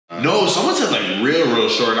No, someone said like real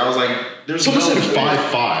short. I was like, there's someone said 5'5". way.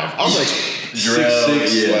 I was like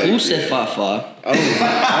 6'6". Yeah. Like, Who said 5'5"? I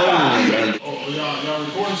don't remember. Oh, y'all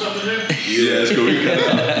recording something here? Yeah, it's cool. We cut it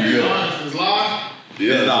out. You good? It's live?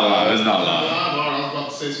 Yeah, it's not live. It's not Live. live. All right, I was about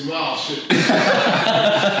to say some wild shit.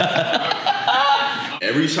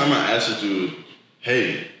 Every time I ask this dude,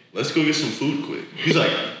 hey, let's go get some food quick. He's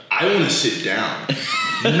like, I want to sit down.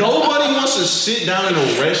 Nobody wants to sit down in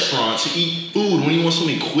a restaurant to eat food when you want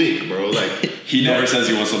something quick, bro. Like He never says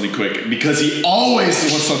he wants something quick because he always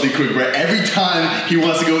wants something quick, bro. Every time he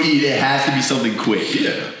wants to go eat, it has to be something quick.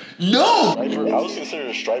 Yeah. No! I was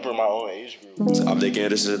considered a striper in my own age group. I'm Nick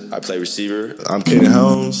Anderson. I play receiver. I'm Kaden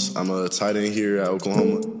Helms. I'm a tight end here at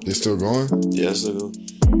Oklahoma. They still going? Yeah, still.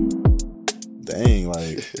 Dang,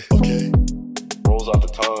 like, okay. Rolls off the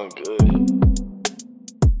tongue, good.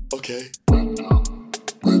 Okay.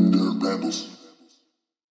 Rambles.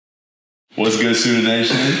 What's good, Student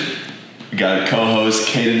Nation? We got co-host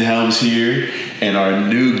Kaden Helms here and our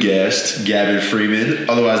new guest, Gavin Freeman,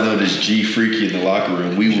 otherwise known as G Freaky in the locker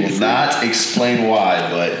room. We will not explain why,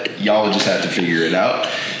 but y'all will just have to figure it out.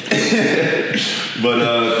 But,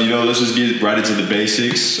 let's just get right into the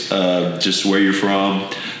basics. Just where you're from,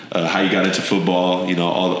 how you got into football,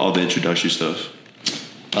 all the introductory stuff.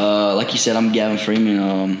 Like you said, I'm Gavin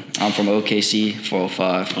Freeman. I'm from OKC,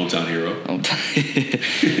 405. Hometown hero.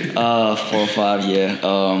 405, yeah.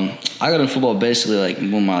 I got into football basically like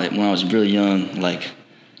when I was really young. Like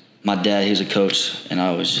my dad, he was a coach, and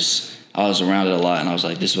I was around it a lot, and I was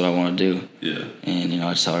like, this is what I want to do. Yeah. And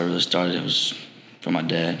that's how I really started. It was from my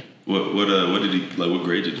dad. What did he like? What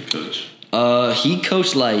grade did he coach? He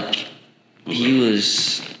coached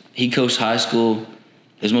he coached high school.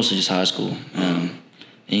 It was mostly just high school.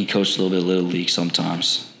 And he coached a little bit of Little League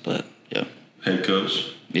sometimes, but yeah. Head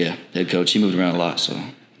coach? Yeah, head coach. He moved around a lot, so.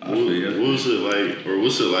 What was it like, or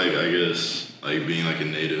what's it like, I guess, like being like a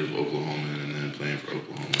native Oklahoman and then playing for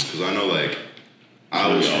Oklahoma? Because I know like, I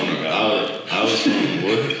was from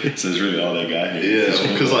what? So it's really all that guy here.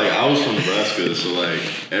 Yeah, because like I was from Nebraska, so like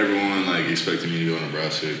everyone like expected me to go to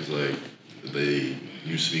Nebraska because like they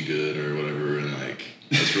used to be good or whatever, and like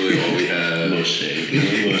that's really all we had. A little shade.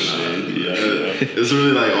 Yeah. It's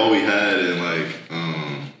really like all we had, and like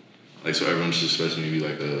so everyone just expects me to be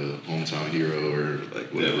like a hometown hero or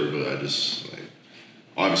like whatever. But I just like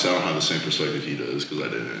obviously I don't have the same perspective he does because I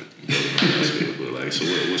didn't go to Nebraska. But like, so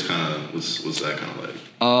what's that kind of like?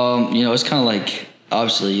 It's kind of like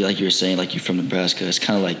obviously like you were saying, like you're from Nebraska. It's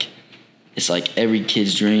kind of like it's like every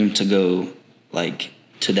kid's dream to go like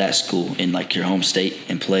to that school in like your home state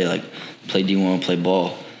and play D1, play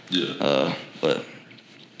ball. Yeah. But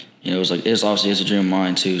it's obviously a dream of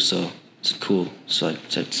mine too. So it's cool. It's like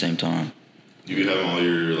at the same time. You be having all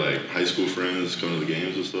your like high school friends come to the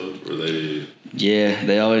games and stuff, or they? Yeah,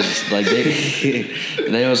 they always like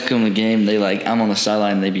they always come to the game. They like I'm on the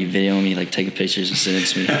sideline and they be videoing me, like taking pictures and sending it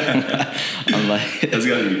to me. I'm like, that's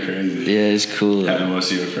gotta be crazy. Yeah, it's cool. Having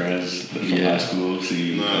most of your friends from high school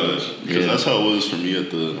see you coach. Because that's how it was for me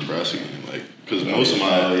at the Nebraska game. Like, because most of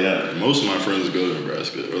my friends go to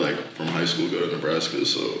Nebraska, or like from high school go to Nebraska,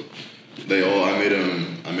 so. I made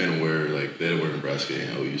them wear like they had to wear Nebraska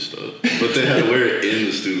and OU stuff, but they had to wear it in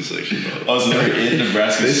the student section. Though. Oh, so they were in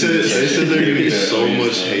Nebraska. They said they're getting so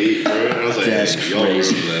much hate, bro. And I was like, that's hey, y'all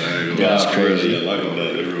crazy. remember that? I ain't gonna That's lie. crazy. Yeah, like all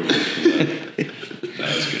that. Everyone was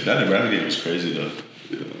that was good. That Nebraska game was crazy though.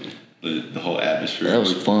 Yeah. The whole atmosphere. That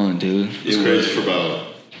was fun, dude. It was crazy for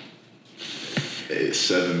about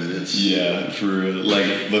 7 minutes. Yeah, for real.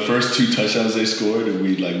 Like the first 2 touchdowns they scored, and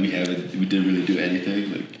we didn't really do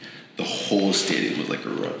anything. Like. The whole stadium was like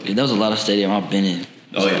erupting. Yeah, that was a lot of stadium I've been in.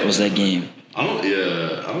 Was that game? I don't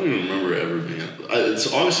even remember it ever being. It's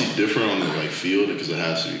obviously different on the like field because it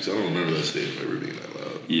has to be. Because I don't remember that stadium ever being that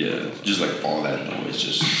loud. Yeah, just like all that noise,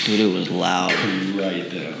 just dude, it was loud. Right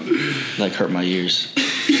down. Like hurt my ears.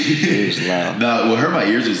 It was loud. No, what hurt my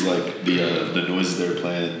ears is like the noises they were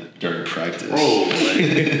playing during practice. Bro,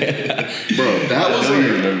 that was like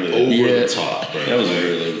over the top, bro. That was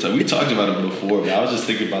very over the top. We talked about it before, but I was just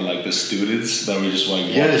thinking about like the students that were just like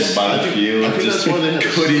walking by the field. I think just that's why they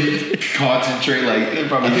couldn't concentrate. Like they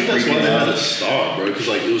probably I think that's why they had out. to stop, bro. Because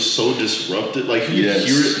like it was so disrupted. Like you could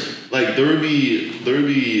hear it. Like there would be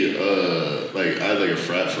like I had like a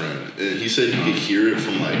frat friend, and he said you could hear it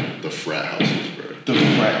from like the frat houses, bro. The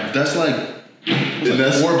frat. That's like.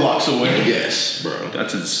 That's 4 blocks away. Yes, bro.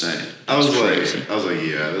 That's insane. I was like,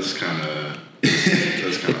 yeah, that's kind of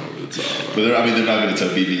over the top. But they're not going to tell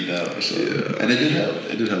BB now. So. Yeah. And it did help.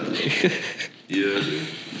 It did help a little. Yeah, dude.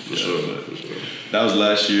 For sure. That was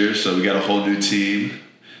last year, so we got a whole new team.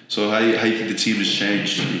 So how you think the team has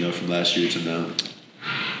changed, from last year to now?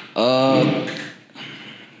 I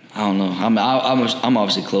don't know. I'm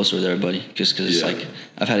obviously closer with everybody just because it's like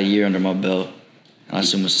I've had a year under my belt. And I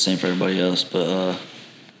assume it's the same for everybody else, but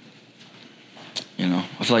you know,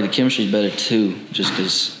 I feel like the chemistry is better too, just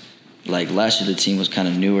because like last year the team was kind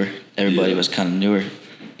of newer. Everybody was kind of newer,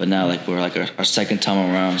 but now like we're like our second time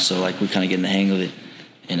around, so like we're kind of getting the hang of it,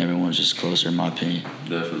 and everyone's just closer in my opinion.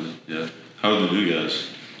 Definitely, yeah. How are the new guys?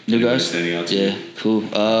 New guys? Standing out to you? Cool.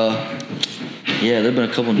 Yeah, there've been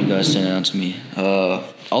a couple new guys standing out to me.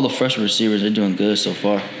 All the freshman receivers, they're doing good so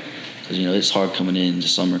far. Cause you know it's hard coming in the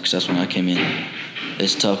summer, cause that's when I came in.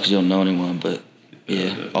 It's tough because you don't know anyone, but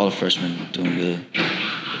yeah, all the freshmen doing good.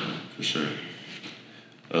 For sure.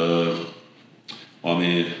 Well, I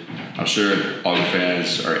mean, I'm sure all the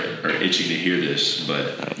fans are itching to hear this,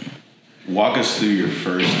 but walk us through your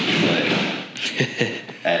first play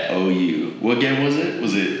at OU. What game was it?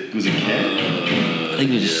 Was it Kent? I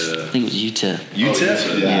think it was UTEP.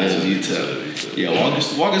 UTEP? Yeah, it was UTEP. Yeah,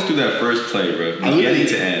 walk us through that first play, bro. From beginning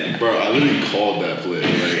to end. Bro, I literally called that play.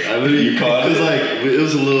 Like, I literally You called it? Because, like, it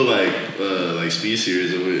was a little, like speed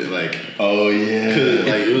series. Like, Oh yeah. cause,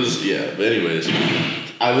 like, it was, yeah. But anyways,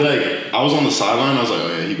 I was on the sideline. I was like,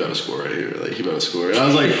 oh, yeah, he better score right here. Like, he better score. And I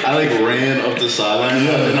was like, I ran up the sideline.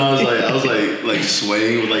 And I was like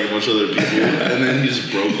swaying with, like, a bunch of other people. And then he just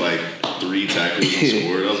broke, like, 3 tackles and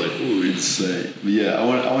scored. I was like, ooh, Insane. But yeah, I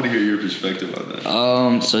want to hear your perspective on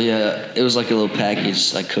that. So yeah, it was like a little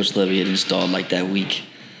package like Coach Levy had installed like that week,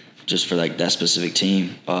 just for like that specific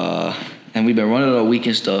team. And we've been running it all week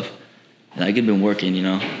and stuff. And like it'd been working, you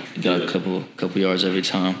know. We got a couple yards every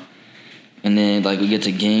time. And then like we get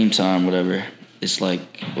to game time, whatever. It's like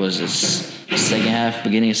what is this? Second half,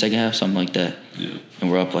 beginning of second half, something like that. Yeah.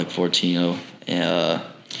 And we're up like 14-0. And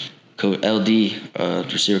Coach LD, the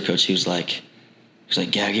receiver coach, he was like,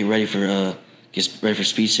 "Yeah, get ready for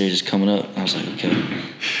speed series is coming up." I was like, "Okay."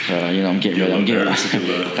 You know, I'm getting ready.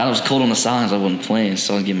 I was cold on the sidelines. I wasn't playing,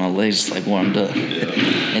 so I was getting my legs like warmed up. Yeah.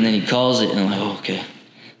 And then he calls it, and I'm like, "Oh, okay."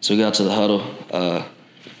 So we got to the huddle.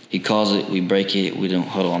 He calls it. We break it. We don't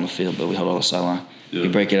huddle on the field, but we huddle on the sideline. Yeah. We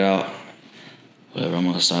break it out. Whatever. I'm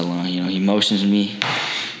on the sideline. You know, he motions me.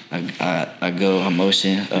 I go. I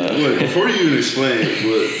motion. wait, before you even explain,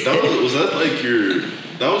 that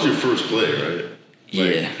was your first play, right?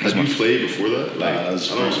 Like, Yeah. Had you played before that? Like, that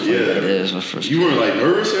was I don't- first play yeah. ever. Yeah, it was my first. You weren't like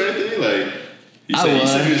nervous or anything, like. You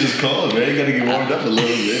said he was just calling, man. You gotta get warmed up a little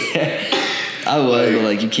bit. I was, but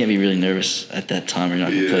like you can't be really nervous at that time. Or you're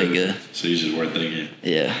not gonna play good. So you just weren't thinking.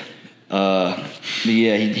 Yeah. But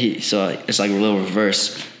yeah, he so it's like a little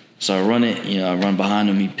reverse. So I run it, you know, I run behind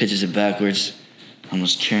him. He pitches it backwards. I'm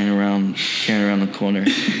just carrying around the corner.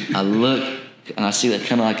 I look and I see that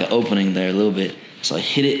kind of like an opening there a little bit. So I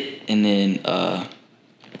hit it, and then I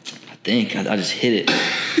think I just hit it.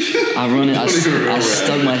 I run it. I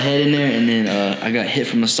stuck my head in there, and then I got hit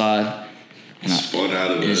from the side. And Spun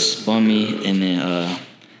out of it. It spun me, and then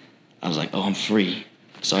I was like, "Oh, I'm free."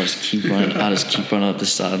 So I just keep running. Up the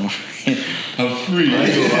sideline. I'm free.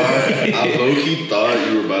 I low-key thought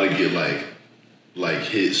you were about to get like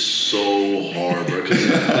hit so hard, bro. Cause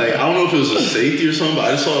like I don't know if it was a safety or something, but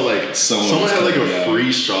I just saw like someone had like a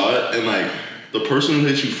free shot, and like the person who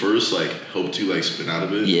hit you first like helped you like spin out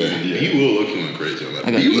of it. Yeah. And B-Will looking went crazy on that.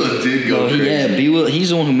 B-Will did go crazy. Yeah, B-Will. He's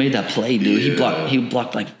the one who made that play, dude. Yeah. He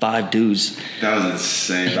blocked like 5 dudes. That was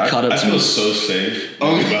insane. He caught up I to feel me. so safe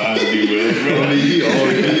behind B-Will, bro. I mean, he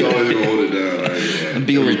always gonna hold it down. Right? Yeah.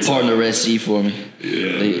 B-Will was parting the Red Sea for me.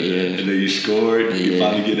 Yeah. Yeah. And then you scored. You Yeah.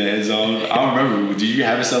 finally get in the end zone. I don't remember. Did you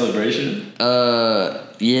have a celebration?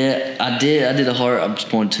 Yeah, I did. I did a heart. I'm just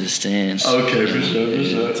pointing to the stands. Okay, for sure.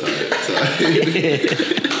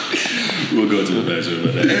 We'll go to the back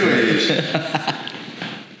about that. Anyways,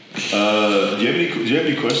 do you have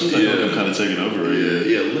any questions? I feel like I'm kind of taking over. Right?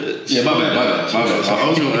 Yeah, lit. Yeah, my bad. So I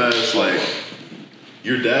was gonna ask, like,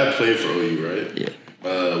 your dad played for OU, right? Yeah.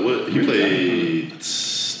 What he played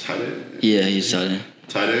tight end? Yeah, he's tight end.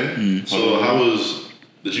 Tight end. So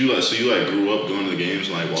did you grew up going to the games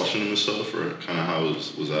and like watching them and stuff, or kind of how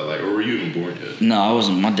was that like, or were you even born yet? No, I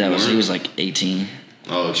wasn't. My dad he was like 18.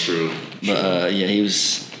 Oh, it's true. But yeah, he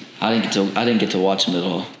was. I didn't get to watch him at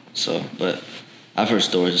all. So, but I've heard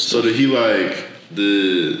stories. And So stuff. did he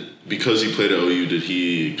because he played at OU? Did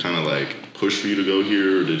he kind of like push for you to go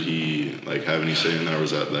here, or did he like have any say in that, or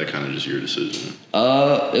was that kind of just your decision?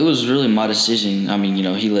 It was really my decision. I mean, you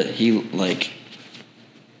know, he like.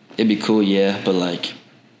 It'd be cool, yeah, but like,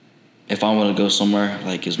 if I want to go somewhere,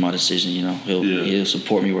 like, it's my decision. You know, he'll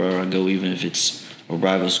support me wherever I go, even if it's a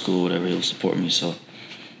rival school, whatever. He'll support me. So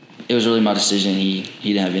it was really my decision. He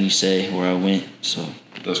didn't have any say where I went. So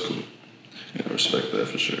That's cool. I respect that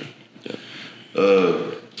for sure. Yeah.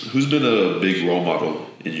 Who's been a big role model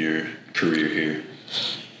in your career here?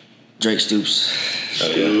 Drake Stoops. Oh,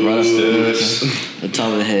 yeah. Right off the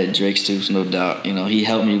top of the head, Drake Stoops, no doubt. You know, he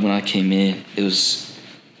helped me when I came in. It was,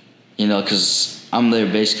 you know, because I'm there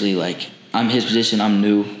basically like, I'm his position, I'm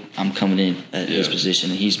new, I'm coming in at his position,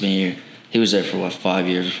 and he's been here. He was there for 5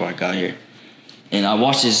 years before I got here. And I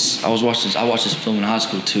watched his film in high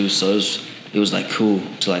school too, so it was like cool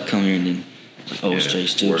to like come here and then, like, oh, it's Drake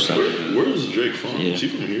Stoops. Where is Drake from? Yeah. Is he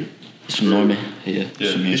from here? He's from Norman. Yeah,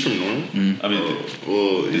 He's from Norman? Mm-hmm. I mean,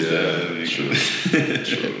 True.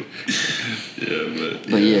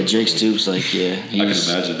 But yeah, Drake Stoops, like, yeah. I can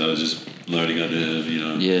imagine though, just learning under him, you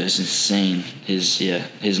know. Yeah, it's insane.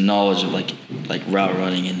 His knowledge of like route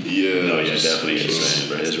running and definitely insane,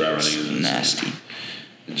 bro. His route running is nasty.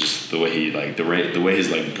 Just the way he the way his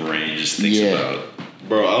like brain just thinks about.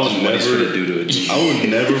 Bro, I would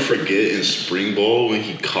never forget in spring ball when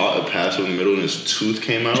he caught a pass over the middle and his tooth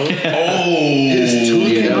came out. His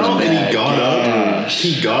tooth came out and he got up.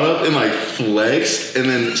 He got up and like flexed and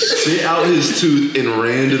then spit out his tooth and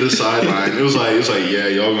ran to the sideline. It was like, yeah,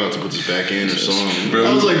 y'all gonna have to put this back in or something. Bro,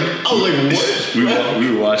 I was like, what? We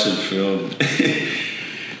were watching film.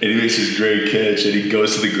 And he makes this great catch, and he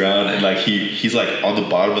goes to the ground, and like he's like on the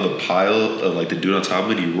bottom of the pile of like the dude on top of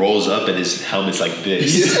it. And he rolls up, and his helmet's like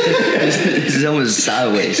this. His helmet's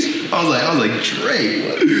sideways. I was like Drake.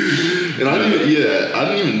 What? And I didn't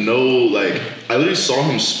even know. Like, I literally saw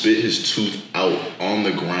him spit his tooth out on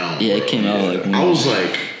the ground. Yeah, it came out like. I was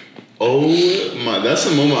like, oh my! That's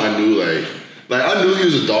the moment I knew like I knew he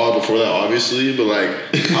was a dog before that, obviously, but like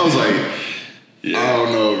I was like. Yeah. I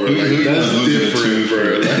don't know, bro. Like, that's different,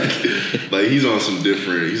 bro. Like he's on some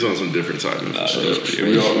different timing for sure.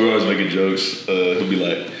 We always making jokes. He'll be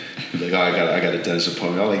like, oh, I got a dentist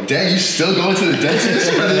appointment. I'm like, dang, you still going to the dentist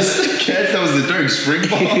for this catch that was during spring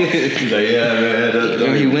ball? He's like, yeah,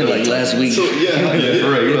 man. He went like last week. So yeah,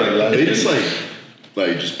 for real. They just like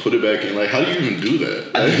just put it back in. Like, how do you even do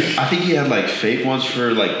that? I think he had like fake ones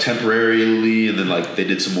for like temporarily, and then like they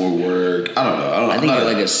did some more work. I don't know. I think it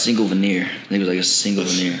was like a single veneer. I think it was like a single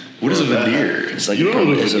veneer. What is a veneer? It's like, you don't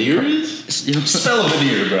know what a veneer is? You know, spell a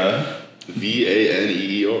veneer, bro.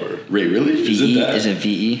 VANEER. Ray, really? Is it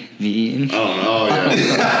VE? VE? I don't know. Oh,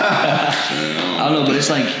 yeah. I don't know, but it's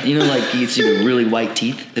like, you know, like you see the really white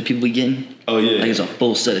teeth that people be getting? Oh, yeah. Like it's a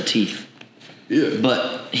full set of teeth. Yeah.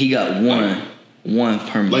 But he got one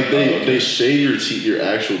permanent. Like they shave your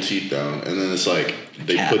actual teeth down, and then it's like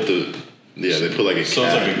they cap. put like a cap. So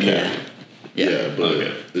it's like a cap. Yeah, but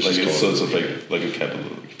it's like it's like a cap.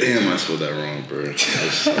 Damn, I spelled that wrong, bro. I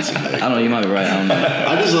don't know. You might be right. I don't know.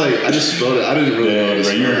 I just spelled it. I didn't really notice.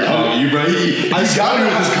 Bro, you're I got me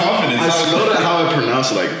with his confidence. I spelled it how I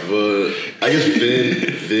pronounce it, like I guess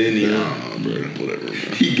Vin. I don't know, bro. Whatever.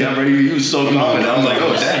 Bro. He was so confident. I was like,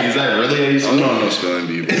 oh dang, is that really how you spell it? I don't know spelling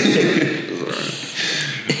bee, but it's alright.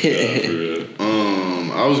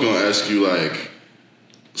 I was gonna ask you like,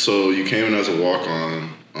 so you came in as a walk-on.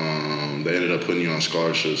 They ended up putting you on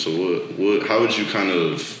scholarship. So how would you kind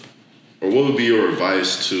of, or what would be your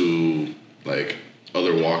advice to like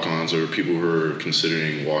other walk-ons or people who are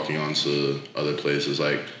considering walking on to other places?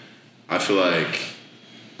 Like, I feel like,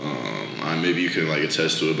 maybe you can like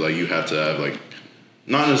attest to it, but like you have to have like,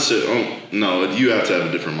 not necessarily, you have to have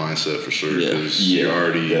a different mindset for sure, because you're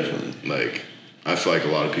already definitely. Like, I feel like a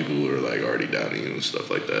lot of people are like already doubting you and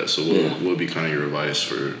stuff like that. So what would be kind of your advice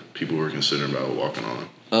for people who are considering about walking on?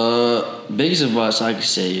 Biggest advice I could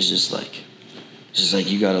say is just like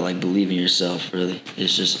you gotta like believe in yourself. Really,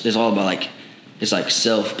 it's all about like, it's like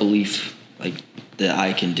self belief, like that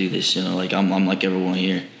I can do this. You know, like I'm like everyone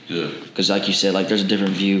here. Yeah. Because like you said, like there's a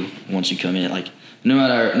different view once you come in. Like no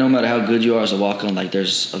matter how good you are as a walk on, like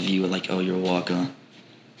there's a view of like, oh, you're a walk on,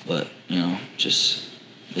 but you know, just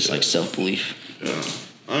it's like self belief. Yeah,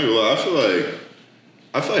 I ain't gonna lie.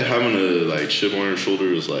 I feel like having a like chip on your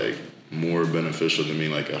shoulder is like more beneficial than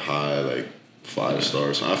being like a high like 5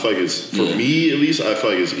 stars. So I feel like it's for me at least. I feel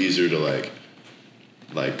like it's easier to like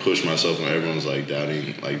push myself when everyone's like doubting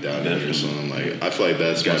me or something. Like I feel like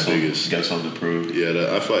that's my biggest. Got something to prove.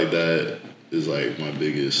 Yeah, I feel like that is like my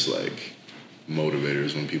biggest like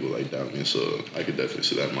motivators when people like doubt me. So I could definitely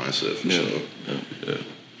see that mindset for sure. Yeah.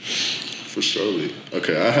 For surely.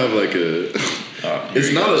 Okay, I have like a.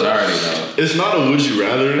 It's not a would you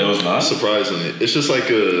rather. It was not. Surprisingly, it's just like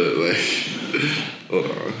a Hold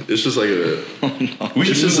on. It's just like a. Oh, no. We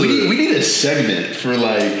need a segment for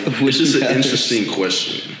like. It's just an interesting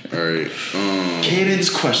question. All right. Caden's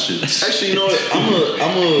questions. Actually, you know what?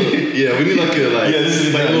 I'm a. Yeah, we need like a like. Yeah, this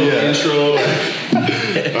is like a little intro.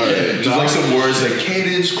 right. Just like some words like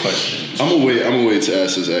Caden's questions. I'm gonna wait to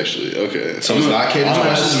ask this actually. Okay. So it's not Caden's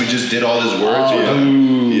questions. We just did all his words.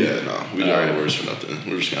 Yeah, no, we did all the words for nothing.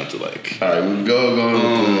 We're just gonna have to like. All right, we go.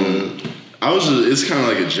 It's kind of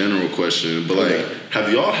like a general question, but like, have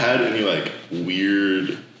y'all had any like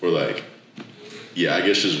weird or like, yeah, I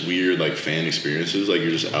guess just weird like fan experiences? Like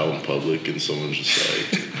you're just out in public and someone's just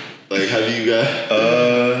like have you guys?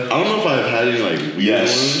 I don't know if I've had any like weird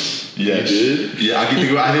ones. Yes. You did? Yeah, I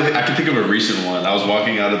can think of a recent one. I was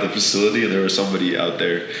walking out of the facility and there was somebody out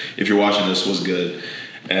there. If you're watching this, was good.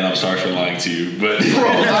 And I'm sorry for lying to you, but bro,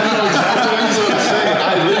 I know exactly what you're gonna say.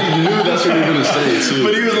 I literally knew that's what you were gonna say too.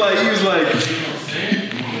 But he was like,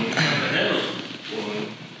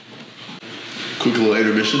 quick little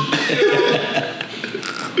intermission.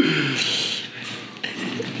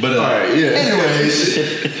 But all right, yeah.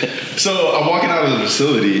 Anyways, so I'm walking out of the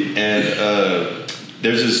facility and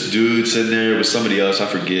there's this dude sitting there with somebody else, I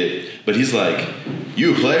forget, but he's like,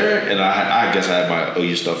 "You a player?" And I guess I had my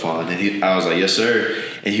OU stuff on, and I was like, "Yes, sir."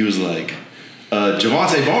 And he was like,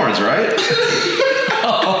 "Javante Barnes, right?" And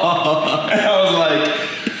I was like,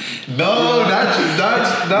 "No, not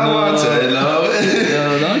Javante, no."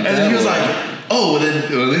 And then he was like, "Oh, well then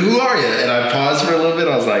who are you?" And I paused for a little bit.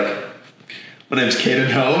 I was like, "My name's Caden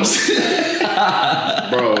Holmes."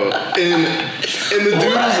 Bro, and the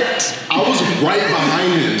dude, I was right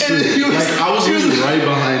behind him. I was right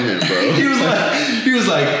behind him, bro. He was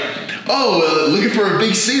like, "Oh, looking for a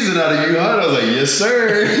big season out of you, huh?" And I was like, "Yes,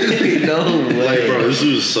 sir." No way. Like, bro, this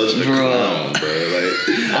dude was such a clown, bro. Like,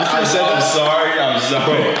 after he said I'm sorry.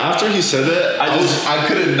 bro, after he said that, I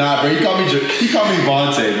couldn't not, bro. He called me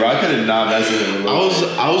Vontae, bro. I couldn't not mess with him.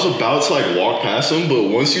 I was about to like walk past him, but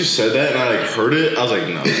once you said that and I like heard it, I was like,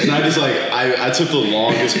 no. And I just like I took the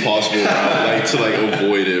longest possible route like to like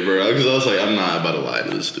avoid it, bro. Because I was like, I'm not about to lie to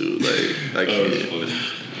this dude. Like, I can't.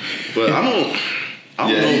 But I don't know.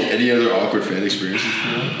 Any other awkward fan experiences?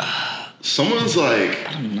 Someone's like,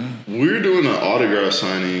 I don't know. We were doing an autograph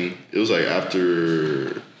signing. It was like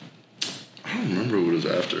after, I don't remember what it was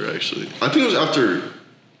after actually. I think it was after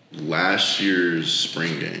last year's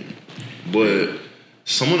spring game. But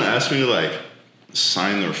someone asked me to like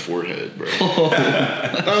sign their forehead, bro.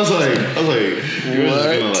 I was like, you're just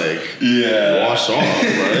gonna like wash off,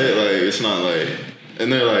 right? Like it's not like,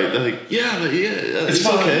 and they're like, yeah, it's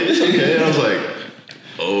okay. And I was like,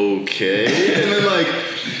 okay. And then like,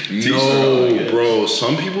 no, bro.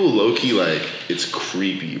 Some people low key like it's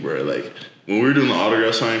creepy, bro. Like when we were doing the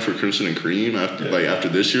autograph signing for Crimson and Cream after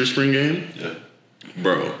this year's spring game,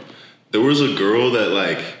 bro, there was a girl that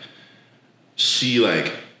like she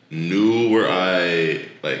like knew where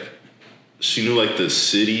she knew like the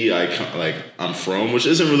city I'm from, which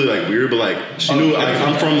isn't really like weird, but like she knew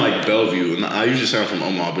I'm from like Bellevue, and I usually say I'm from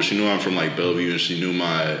Omaha, but she knew I'm from like Bellevue, and she knew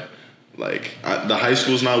my the high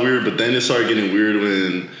school's not weird, but then it started getting weird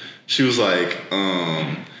when she was like,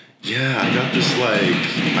 yeah, I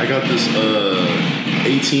got this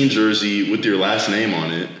 18 jersey with your last name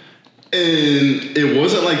on it. And it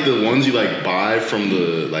wasn't like the ones you like buy from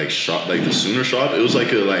the like shop, like the Sooner shop. It was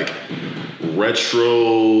like a like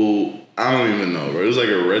retro, I don't even know, bro. It was like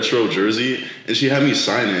a retro jersey, and she had me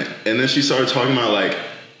sign it. And then she started talking about like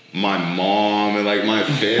my mom and like my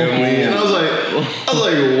family, and I was like,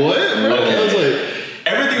 what, bro? I was like,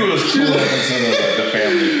 everything was cool until the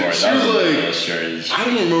family part. She was like, really strange. I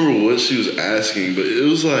don't remember what she was asking, but it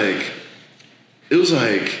was like,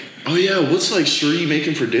 oh yeah, what's like Sheree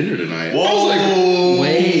making for dinner tonight? Whoa, I was like,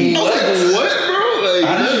 wait, I was like, what, bro? Like,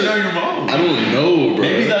 how did you know your mom? I don't know, bro.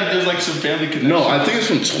 Maybe like there's like some family connection. No, I think it's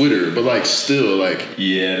from Twitter, but like still, like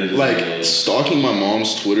stalking my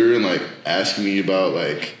mom's Twitter and like asking me about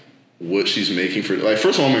like what she's making for, like,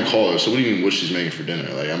 first of all, I'm in college, so what do you mean what she's making for dinner?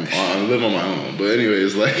 Like I live on my own, but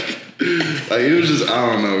anyways, like it was just,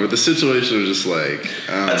 I don't know, but the situation was just like,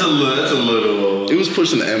 that's a little. It was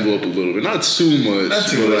pushing the envelope a little bit, not too much,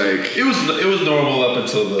 but like it was normal up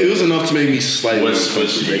until it was enough to make me slightly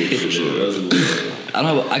uncomfortable for sure. I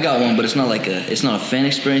don't know. I got one, but it's not a fan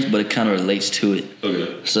experience, but it kind of relates to it.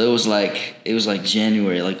 Okay. So it was like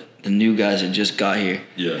January, like the new guys had just got here.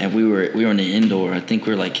 Yeah. And we were in the indoor. I think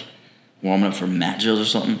we were like warming up for mat drills or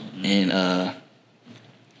something. And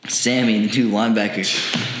Sammy, the new linebacker,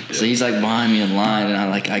 so he's like behind me in line, and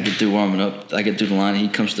I get through warming up. I get through the line, and he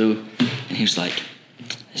comes through, and he was like,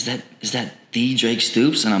 "Is that the Drake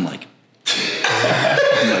Stoops?" And I'm like,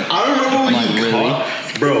 I remember when you really? caught.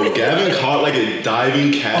 Bro, Gavin caught like a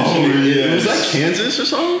diving catch. Was that Kansas or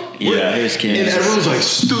something? Yeah, it was Kansas. And everyone was like,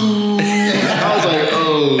 Stu. I was like,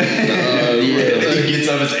 oh, no. Yeah. He gets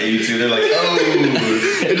up, it's 82. They're like, oh.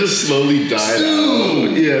 It just slowly died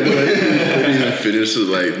out. Yeah, they're like, they didn't even finish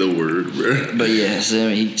like the word, bro. But yeah,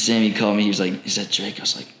 Sammy called me. He was like, "Is that Drake?" I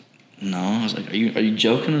was like, "No." I was like, "Are you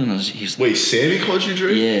joking?" And he was like, Wait, Sammy called you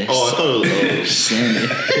Drake? Yeah. Oh, I thought it was Sammy.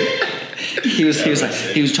 he was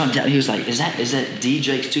trying to. He was like, "Is that D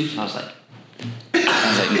Drake Stoops?" I was like, no.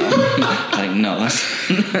 I was like, no.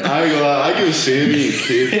 I ain't gonna lie, I give Sammy and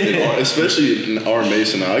Kid, especially in R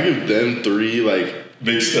Mason, I give them three like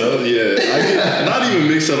Mixed up? Yeah, I give, not even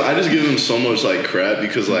mixed up. I just give them so much like crap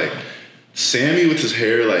because like Sammy with his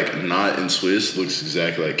hair like not in twists looks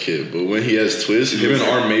exactly like Kid, but when he has twists, him and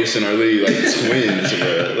R Mason are literally like twins,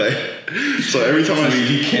 bro. Like, so every time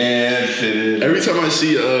he can fit in. Every time I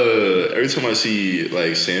see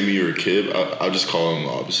like Sammy or Kid, I'll just call them the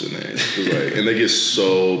opposite names. Like, and they get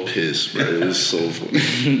so pissed, bro. It's so funny.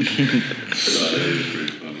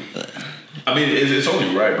 I mean, it's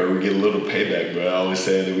only right, bro. We get a little payback, bro. I always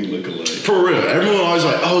say that we look alike. For real. Everyone always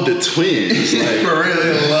like, oh, the twins. Like, for real,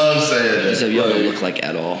 they love saying that. Except y'all don't look like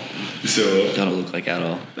at all. So Y'all don't look like at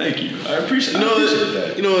all. thank you. I appreciate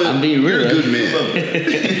that. You know what? I'm being real. You're a good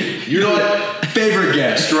man. You know what? Favorite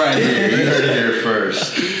guest right here. You heard it here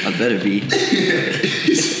first. I better be.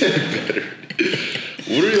 He said better.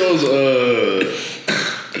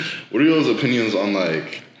 What are y'all's opinions on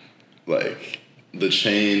like the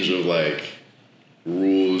change of like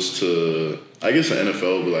rules to, I guess, the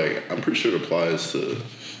NFL, but like I'm pretty sure it applies to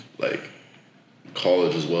like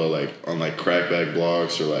college as well, like on like crackback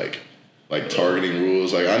blocks or like targeting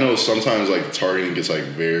rules. Like I know sometimes like the targeting gets like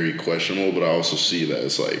very questionable, but I also see that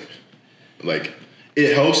it's like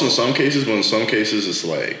it helps in some cases, but in some cases it's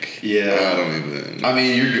like, yeah, I don't even. I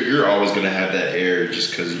mean, you're always gonna have that error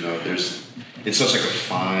just because it's such like a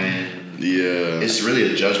fine. Yeah, it's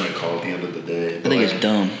really a judgment call at the end of the day. I think it's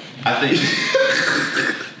dumb. I think.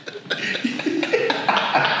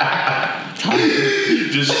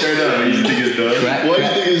 Just straight up, you think it's dumb? Why do you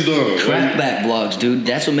think it's dumb? Crackback blocks, dude.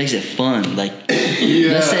 That's what makes it fun. Like,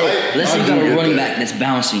 Yeah, let's say you got do a get running that. back that's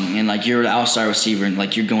bouncing, and like you're an outside receiver, and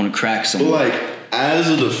like you're going to crack But someone. like as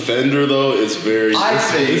a defender, though, it's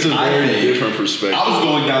it's a very different perspective. I was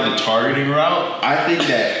going down the targeting route. I think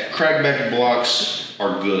that crackback blocks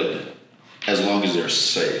are good as long as they're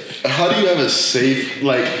safe. How do you have a safe,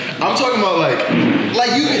 like, I'm talking about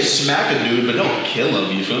Like you can smack a dude, but don't kill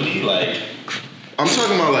him. You feel me? Like I'm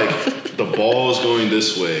talking about like the ball is going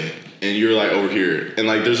this way and you're like over here and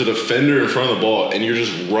like there's a defender in front of the ball and you're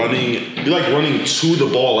just running. You're like running to the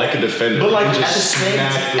ball like a defender. But like You at just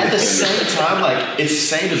smack the same time, like it's the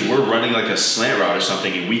same as we're running like a slant route or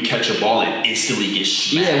something, and we catch a ball and instantly get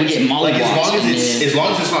smacked. Yeah, we get molly like blocks, as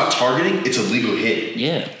long as it's not targeting, it's a legal hit.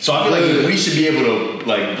 Yeah. So I feel like we should be able to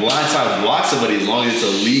like blindside block somebody as long as it's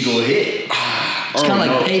a legal hit. It's kind of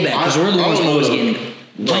like payback because we're the ones always getting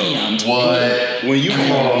whammed. What? When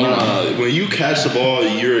you catch the ball,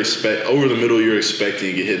 you're over the middle. You're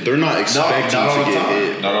expecting to get hit. They're not expecting to get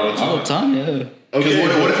hit. Not all the time. All the time, yeah. Okay,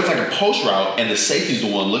 Because what if it's like a post route and the safety's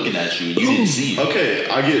the one looking at you and you didn't see it? Okay,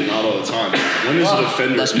 I get it not all the time. When is a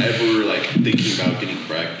defender ever like thinking about getting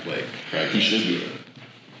cracked? He should be.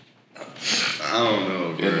 I don't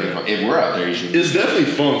know, bro. If we're out there, he should be. It's definitely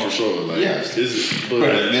fun for sure. Like, Yeah. but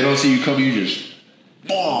If they don't see you coming, you just.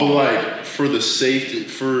 But like for the safety of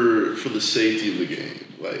the game,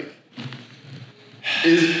 like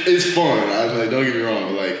it's fun. Don't get me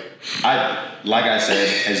wrong, but like I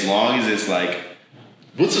said, as long as it's like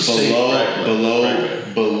what's a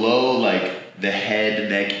below like the head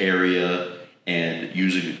neck area and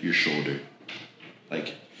using your shoulder,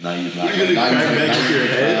 like now you're not gonna crack back to your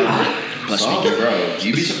head, bro.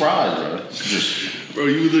 You'd be surprised, bro. It's just. Bro,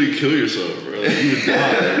 you would literally kill yourself, bro. Like, you would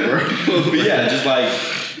die, bro. But yeah,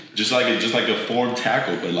 just like a form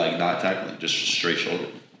tackle, but like not tackling, just straight shoulder.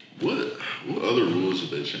 What other rules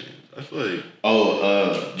did they change? I feel like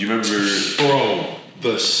do you remember, bro,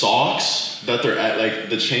 the socks that they're at, like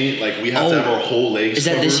the chain, like we have to have our whole legs. Is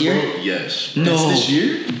that this year? Bro. Yes. No. It's this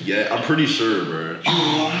year? Yeah, I'm pretty sure, bro.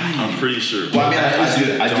 I'm pretty sure. Well, I mean, I do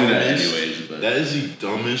that Dumbest- anyways. But. That is the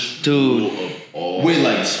dumbest Dude. rule of all. Wait,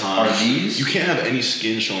 like, time. are these? You can't have any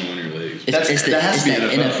skin showing on your legs. It's that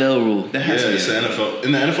NFL rule. That has to be It's the NFL.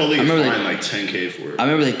 In the NFL league, I you remember fine like $10K for it. I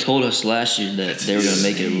remember they told us last year that they were going to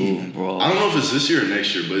make it a rule, bro. I don't know if it's this year or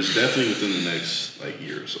next year, but it's definitely within the next like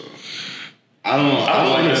year or so. I don't know. I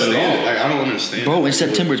don't understand it. Like I don't understand. Bro, it. in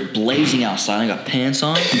September it's blazing outside. I got pants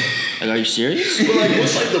on. Like, are you serious? But like,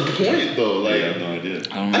 what's like the point though? Like, I have no idea.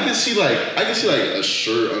 I don't know. I can see like a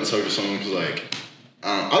shirt untucked or something because like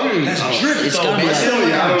I don't even. That's I don't- drift, It's though, gotta be man.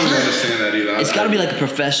 like- I don't even understand that either. It's got to be like a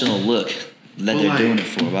professional look that they're like- doing it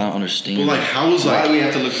for, but I don't understand. But like, how is Why like do we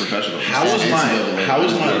have to look professional? how is It's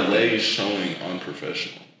my legs showing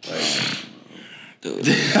unprofessional? Like, Dude.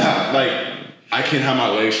 like I can't have my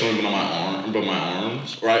legs showing, but my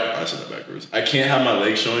arms. Or I said that backwards. I can't have my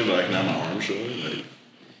legs showing, but I can have my arms showing. Like,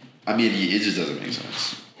 I mean, it just doesn't make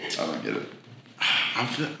sense. I don't get it. I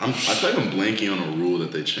feel like I'm blanking on a rule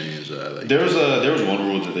that they changed. That I like. There was one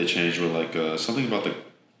rule that they changed where like something about the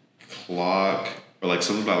clock or like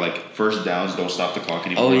something about like first downs don't stop the clock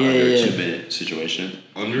anymore under a 2-minute situation.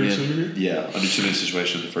 Under 2 minutes? Yeah, under 2-minute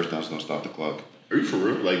situation, the first downs don't stop the clock. Are you for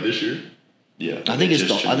real? Like this year? Yeah, I think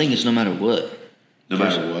it's no matter what. no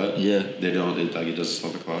matter what. Yeah. They don't. It doesn't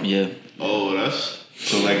stop the clock. Yeah. Oh, that's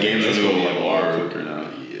So like games are going to go like a lot hard. quicker now.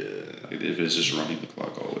 Yeah. Like, if it's just running the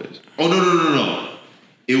clock always. Oh no.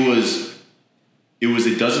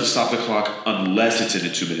 It doesn't stop the clock unless it's in a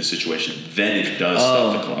 2-minute situation. Then it does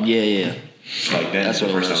stop the clock. Yeah. Like then That's the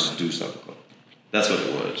what it first was. downs do stop the clock. That's what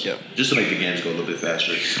it was. Yeah. Just to make the games go a little bit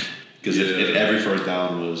faster. Because if every first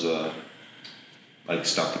down was like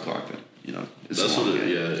stop the clock, then it's That's a long what game.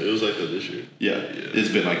 it was like that this year. Yeah, it's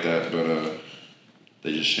been like that, but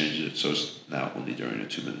they just changed it, so it's now only during a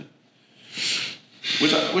 2-minute.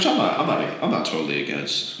 Which I'm not totally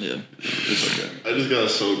against. Yeah. It's okay. I just got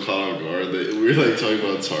so caught off guard that we were like talking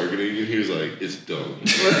about targeting, and he was like, "It's dumb."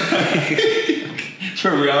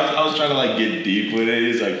 For real, I was trying to like get deep with it.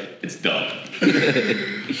 He's like, it's dumb.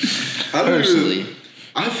 Personally.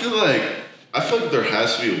 I feel like there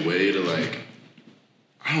has to be a way to like,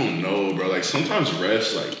 I don't know, bro. Like sometimes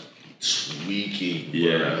refs like tweaking,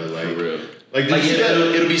 bro. Like, for real. Like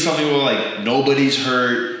it'll be something where like nobody's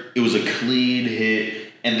hurt. It was a clean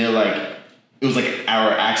hit, and they're like, it was like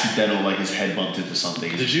our accidental, like his head bumped into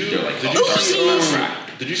something. Did you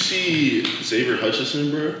see Xavier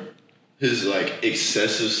Hutchinson, bro? His like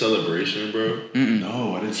excessive celebration, bro.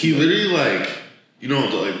 No, I didn't see He that. literally like, you know,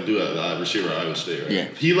 like do that receiver at Iowa State, right? Yeah.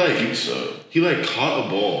 He like I think so. he like caught a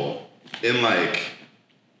ball and like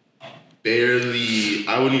barely.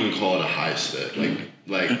 I wouldn't even call it a high step.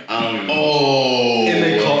 Like I don't even know. Oh. And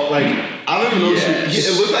they called like I don't even know. Yes.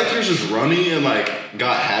 It looked like he was just running and like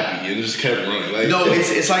got happy and just kept running. Like No,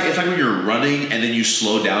 it's like when you're running and then you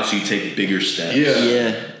slow down so you take bigger steps.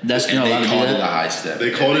 Yeah. That's And not allowed they to do called it a that. high step. They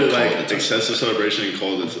called it like the excessive celebration and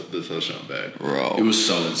called it the touchdown back. Bro. It was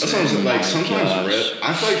so That's insane. what I'm saying. Like sometimes gosh.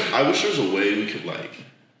 I feel like I wish there was a way we could like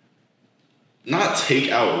not take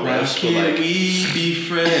out refs, but like we be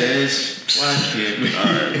friends? Why can't we?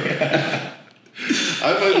 Alright. I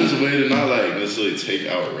feel like there's a way to not like necessarily take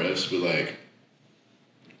out refs, but like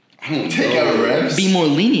I don't Take know. out refs? Be more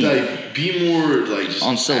lenient. Like be more like just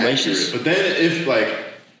On celebrations. accurate. But then if like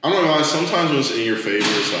I don't know, sometimes when it's in your favor,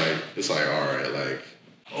 it's like all right, like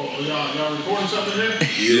Oh, y'all recording something here?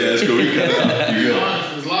 Yeah, it's cool. You cut it out. You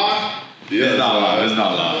good. It's live? yeah, It's not live. It's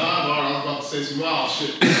not Live? live. All right, I was about to say some wild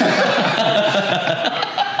shit.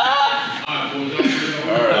 All right, boys, y'all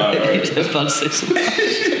All right. I was about to say something.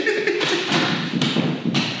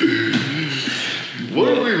 What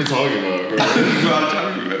are we even talking about, bro? I'm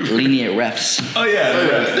trying to remember. Lenient refs. Oh yeah, the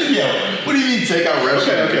rest. Yo, what do you mean take out refs?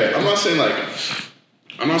 Okay. I'm not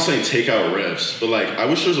saying take out refs, but like I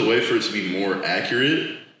wish there was a way for it to be more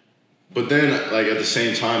accurate. But then, like at the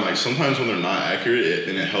same time, like sometimes when they're not accurate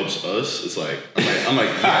and it helps us, it's like I'm like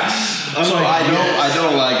yes. I'm So like, I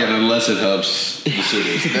don't like it unless it helps the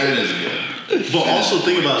cities. That is good. But also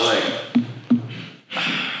think about like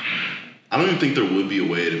I don't even think there would be a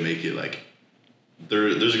way to make it like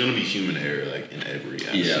there's gonna be human error like in every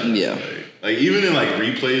aspect. Yeah. Like even in like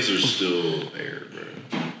replays, there's still error, bro.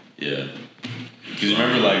 Yeah. Because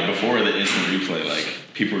remember, like before the instant replay, like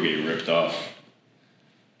people were getting ripped off.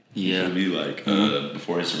 Yeah. It'd be like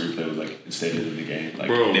before instant replay was like instated in the game. Like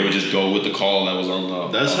Bro. they would just go with the call that was on the.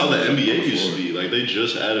 That's how the NBA used to before. be. Like they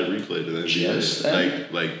just added replay to the NBA. Just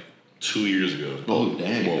added? like 2 years ago. Oh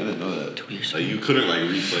dang, I didn't know that. 2 years Like you couldn't like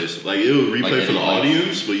replay. Like it would replay Like, for the like-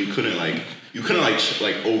 audience, but you couldn't like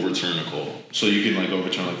overturn a call. So you can like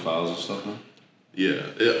overturn like fouls and stuff now. Yeah,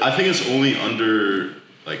 I think it's only under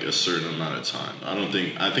like a certain amount of time. I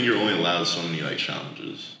think you're only allowed so many like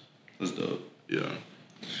challenges. That's dope. Yeah.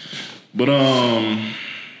 But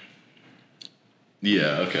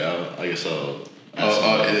yeah. Okay. I guess I'll.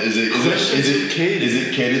 Is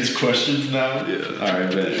it Caden's questions now? Yeah. All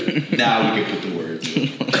right, bet. Now we can put the words in.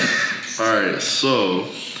 All right. So,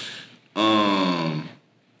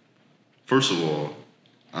 first of all,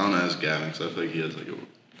 I don't ask Gavin because I feel like he has like a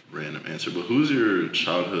random answer. But who's your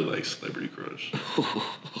childhood like celebrity crush?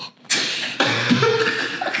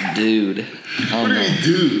 Dude. I What don't do know. you mean,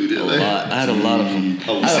 dude? A lot. I had a lot of them.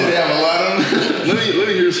 Oh, So they have a lot of them. let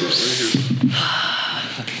me hear something.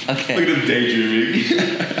 Okay. Look at him daydreaming.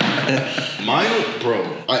 Mine, bro.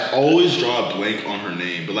 I always draw a blank on her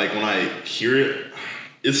name, but like when I hear it,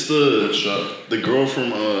 It's the girl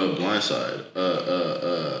from Blindside.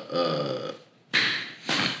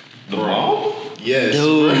 The mom? Yes.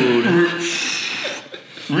 Dude.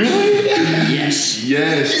 Really? Yes.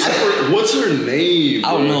 Yes. What's her name?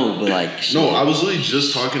 I don't bro? know, but like. No, I was literally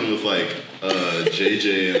just talking with like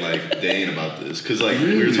JJ and like Dane about this because like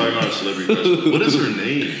we were talking about a celebrity crush. What is her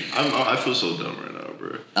name? I feel so dumb right now,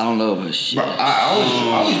 bro. I don't know, but shit. Bro, I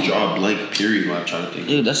always draw a blank period when I'm trying to think.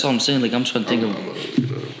 Dude, that's what I'm saying. Like, I'm trying to think of. Bro.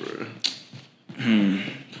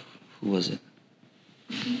 Who was it?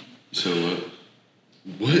 So what?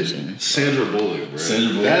 What? Sandra Bullock, bro.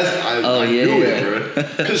 Sandra Bullock. I knew it, bro.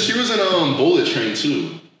 Because she was in Bullet Train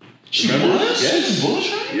too. She Remember? was? Yes. In Bullet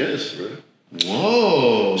Train? Yes, bro.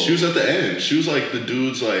 Whoa. She was at the end. She was like the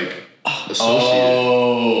dude's like associate.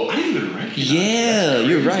 Oh, I didn't even recognize. Yeah,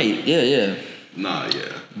 you're right. Yeah. Nah,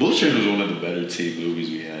 yeah. Bullet Train was one of the better teen movies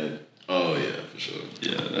we had. Oh yeah, for sure.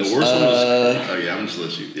 Yeah, The worst one was. Oh yeah, I'm just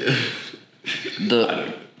let you. Yeah.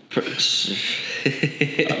 The. I don't know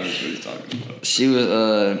what he's talking about. She was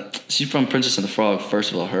she's from Princess and the Frog.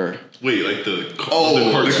 First of all, her. Wait, like the The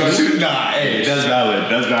cartoon? Nah, hey, that's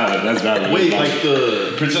valid. Wait, like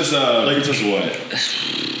the Princess Princess what?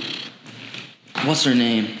 What's her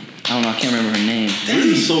name? I don't know. I can't remember her name. This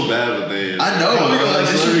is so bad with names. I know. How we got, like,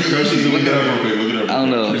 This celebrity should be crushes easy. and we Look it got- up real quick. Look it up. I don't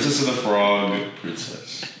know. Princess and the Frog.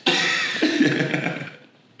 Princess.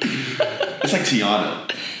 It's like Tiana.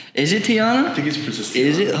 Is it I Tiana? think it's Princess Tiana.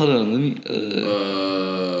 Is it? Hold on. Let me.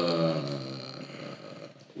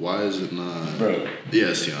 Why is it not? Bro. Yeah,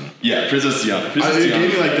 it's Tiana. Yeah, Princess Tiana. It Princess gave me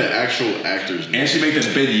Tiana. like the actual actor's name. And she make the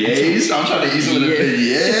beignets. I'm trying to eat some of the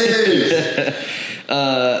beignets.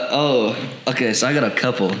 Okay. So I got a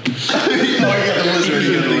couple. You got the list ready.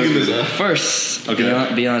 You got the list ready. First, Okay.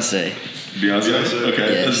 Beyonce. Beyonce?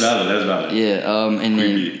 Okay, Yes. that's valid. Yeah. And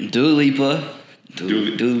Creepy. then Dua Lipa.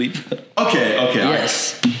 Dua- Dua Lipa. Okay.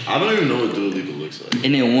 Yes. I don't even know what Dua Lipa looks like.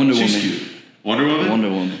 And then Wonder She's Woman. cute. Wonder Woman? Wonder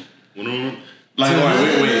Woman. Wonder Woman? Like,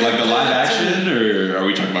 wait, like the live action, or are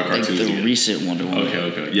we talking about Like cartoons the again? recent Wonder Woman.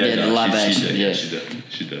 Okay. Yeah, the live action. She Yeah. she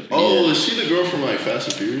definitely. Oh, is she the girl from like Fast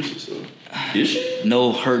and Furious and stuff? Is she?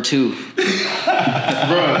 No, her too. Bro,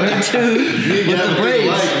 Her too. With the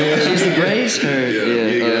braids. She's the braids. Her.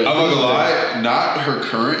 Yeah. I'm not gonna lie, not her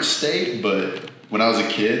current state, but when I was a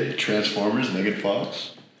kid, Transformers, Megan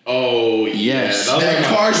Fox. oh yeah. Yes. That was That like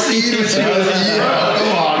my- car scene when she was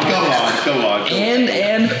come on. And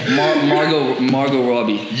Margot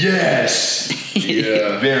Robbie. Yes.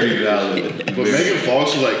 Yeah. Very valid. But Megan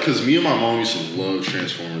Fox was like, because me and my mom used to love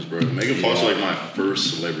Transformers, bro. Megan Fox was like my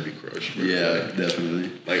first celebrity crush, bro. Yeah, definitely.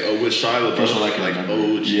 Like, with Shia LaBeouf, First one I can like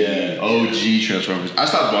remember. OG. Yeah, OG Transformers. I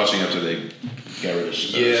stopped watching after they got rid of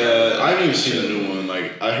stuff. Yeah, I haven't even seen the new one.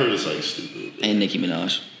 Like, I heard it's like stupid. And Nicki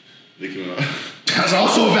Minaj. Nicki Minaj. That's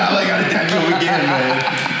also valid. I got that one again, man.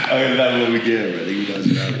 I got that one again, man. Nicki Minaj is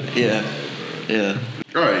valid. Yeah.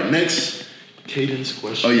 All right, next cadence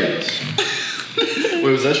question. Oh, yes. Wait,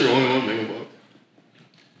 was that your only one, Megan Fox?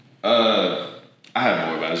 I have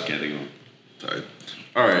more, but I just can't think of them. Sorry.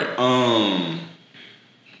 All right.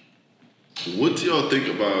 What do y'all think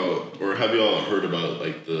about, or have y'all heard about,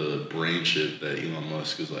 like the brain chip that Elon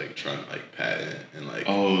Musk is like trying to like patent and like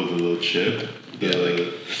Oh, the little chip.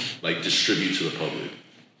 like distribute to the public?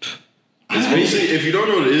 It's basically, if you don't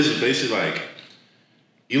know what it is, it's basically like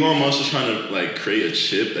Elon Musk is trying to like create a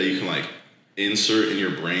chip that you can like insert in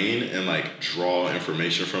your brain and like draw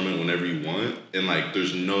information from it whenever you want, and like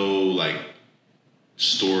there's no like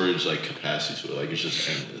storage like capacity to it, like it's just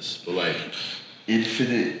endless. But like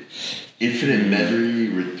Infinite memory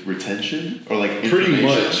retention? Or like pretty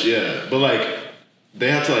information? much, yeah. But like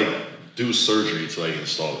they have to like do surgery to like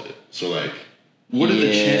install it. So like What are the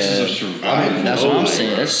Yeah. chances of I survival? don't That's know, what I'm like,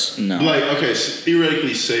 saying. That's no. like okay, so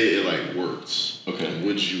theoretically say it like works. Okay.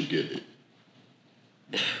 Would you get it?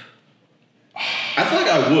 I feel like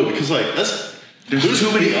I would because like There's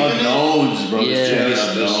too many unknowns, bro. There's too Yeah. many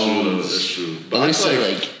That's unknowns. true. But I let's feel say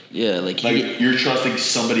like Like you're trusting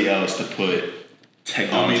somebody else to put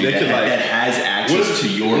technology they could, like- that has access what if, to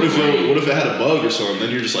your what if brain. it, what if it had a bug or something?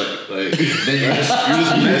 Then you're just like Then you're just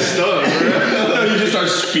messed up. Bro. you just start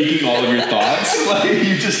speaking all of your thoughts. Like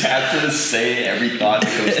you just have to say every thought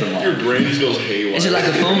that comes to Your mind. brain just goes haywire. is it like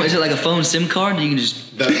a phone? Is it like a phone SIM card? You can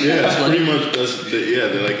just That, yeah, that's Like- pretty much.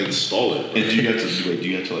 They like install it. And do you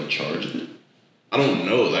have to like charge it? I don't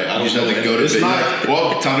know. Like I don't You just know. have to go to It's bed. not.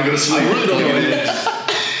 Well, time to go to sleep. I really don't know.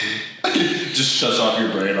 Just shuts off your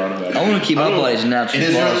brain automatically. I want to keep up like naps And as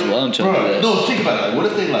is there- possible. I'm trying to do that. No, think about it. Like, what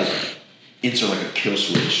if they like insert like a kill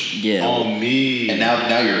switch? Yeah. On me. And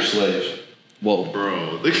now you're a slave. Whoa.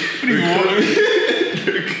 Bro,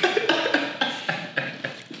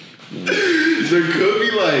 there could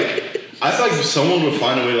be I feel like someone would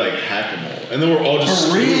find a way to like hack them all, and then we're all just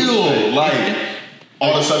For screwed. real. Like,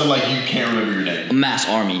 all of a sudden, like, you can't remember your name. A mass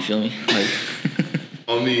army, you feel me? Like,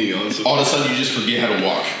 On me, honestly. All of a sudden, you just forget how to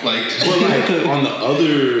walk. Like, But like on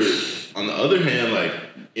the other hand, like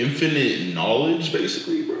infinite knowledge,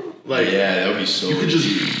 basically, bro. Like yeah, that would be so. you could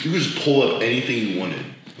just pull up anything you wanted,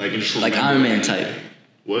 like and just like remember Iron Man anything. type.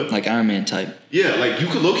 What? Like Iron Man type. Yeah, like you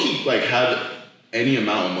could low key like have any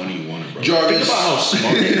amount of money you wanted, bro. Jarvis. Think about how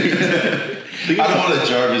smart. I don't want a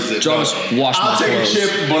Jarvis. Jarvis, wash my I'll take clothes. a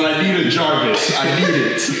chip, but I need a Jarvis. I need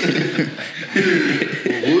it.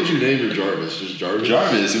 What would you name your Jarvis? Just Jarvis?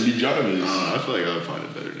 Jarvis. It'd be Jarvis. I feel like I would find a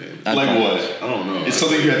better name. I'd Like probably- what? I don't know. It's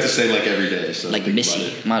something you have to say like every day. So Like think Missy.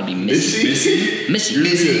 about it. Might be Missy. Missy. Missy.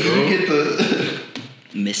 Missy. a girl? You get the.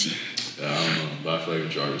 Missy. I don't know, but I feel like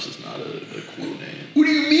Jarvis is not a cool name. What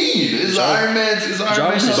do you mean? It's Iron Man's. It's Iron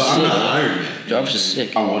Jarvis Man's. is But I'm sick. not Iron Man. Jarvis is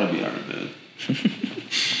sick. I want to be Iron Man.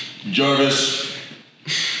 Jarvis,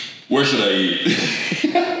 where should I eat?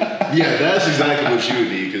 Yeah, that's exactly what you would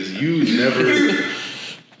be, because you never.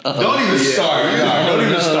 Don't even start. Don't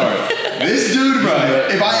even start. This dude, bro.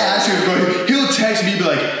 If I ask him to go, he'll text me, be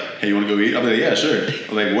like, Hey, you want to go eat? I'll be like, yeah, sure.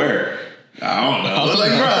 I'm like, where? I don't know. I was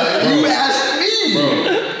like, bro, you asked me.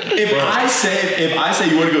 Bro. If I say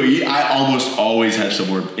you want to go eat, I almost always have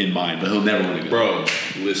somewhere in mind, but he'll never want to go. Bro,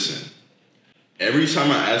 listen. Every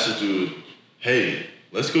time I ask this dude, hey,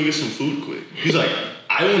 let's go get some food quick. He's like,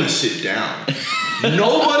 I want to sit down.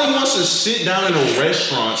 Nobody wants to sit down in a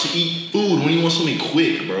restaurant to eat food when he wants something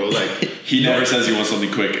quick, bro. Like He never says he wants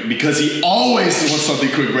something quick because he Always wants something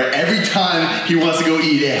quick, bro. Every time he wants to go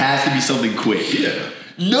eat, it has to be something quick. yeah.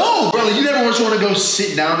 No, bro. You never just want to go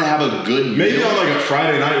sit down and have a good meal. Maybe on like a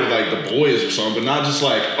Friday night with like the boys or something, but not just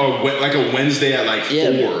like a Wednesday at like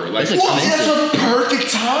 4. Like that's Well, that's a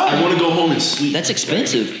perfect time. I want to go home and sleep. That's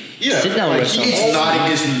expensive. Yeah, Sit down like, restaurant.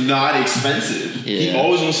 It's not expensive. He Yeah.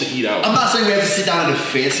 always wants to eat out. I'm not saying we have to sit down at a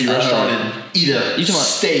fancy restaurant and eat a You talking about-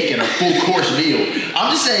 steak and a full course meal.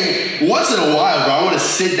 I'm just saying, once in a while, bro, I want to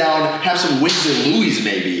sit down, have some wings at Louis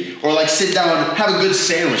maybe, or like sit down, have a good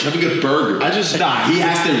sandwich, have a good burger. He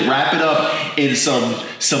has to wrap it up in some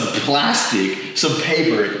plastic, some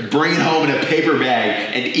paper, bring it home in a paper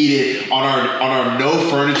bag, and eat it on our no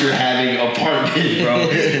furniture having apartment,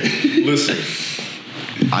 bro. Listen,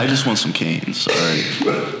 I just want some canes. All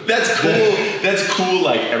right. That's cool. That's cool.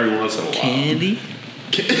 like every once in a while. Candy?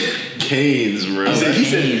 Canes, bro. He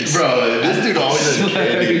said, bro, this dude always has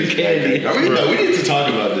candy. Candy. We need to talk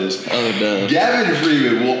about this. Oh, no. Gavin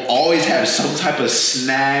Freeman will always have some type of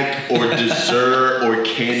snack or dessert or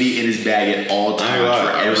candy in his bag at all I ain't times gonna for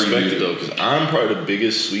lie, I every respect meal. it though, because I'm probably the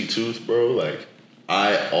biggest sweet tooth, bro. Like,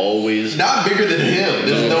 I always. Not bigger than him.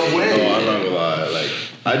 There's no way. No, I'm not gonna lie. Like,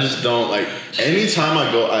 I just don't like. Anytime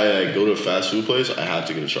I go to a fast food place, I have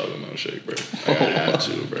to get a chocolate milkshake, bro. Like, I have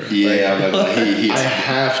to, bro. Yeah, I'm like, I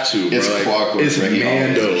have to, bro. it's Like, clockwork. It's bro.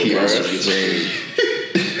 Mando, He bro. also gets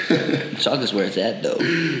Chocolate's where it's at, though.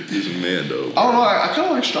 It's Mando. I don't know. I kind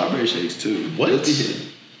of like strawberry shakes too. What? Those be hitting.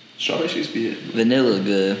 Strawberry shakes be hitting. Vanilla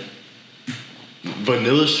good.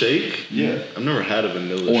 Vanilla shake? Yeah. I've never had a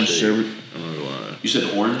vanilla Orange shake. sherbet. I'm not gonna lie. You said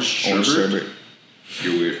orange Orange sherbet? sherbet.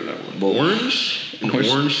 You're weird for that one. But Orange? An Orange-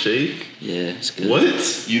 orange shake? yeah, it's good.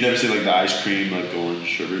 What? You never see like the ice cream, like the orange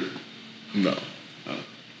sherbet? No.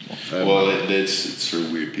 Well, it's for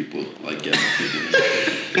weird people like Gavin.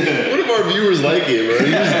 What if our viewers like it, bro?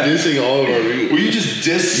 You're just dissing all of our viewers. Well, you just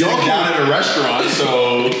diss Y'all y'all down at a restaurant,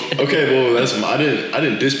 so Okay, well, that's I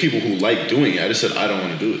didn't diss people who like doing it. I just said I don't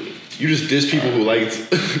want to do it. You just diss people who like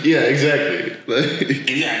it. Yeah, exactly.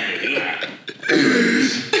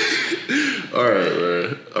 All right,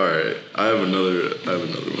 bro. All right. I have another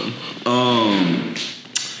one.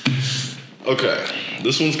 Okay.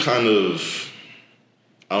 This one's kind of.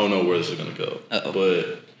 I don't know where this is gonna go. Uh-oh.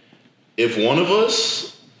 But if one of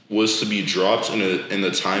us was to be dropped in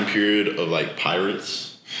the time period of like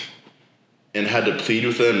pirates and had to plead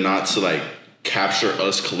with them not to like capture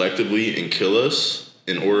us collectively and kill us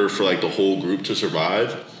in order for like the whole group to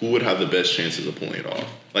survive, who would have the best chances of pulling it off?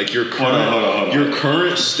 Like your current Hold on. your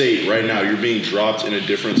current state right now, you're being dropped in a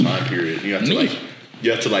different time period. You have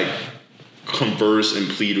to like converse and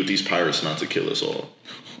plead with these pirates not to kill us all.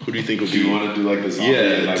 Who do you think would Do you be? want to do like this?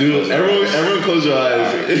 Yeah, like, dude. Everyone, close your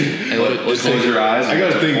eyes. Hey, what's Close your eyes. I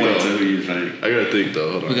gotta think, point though. to who you think. I gotta think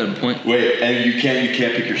though. Hold on. We got a point. Wait, and you can't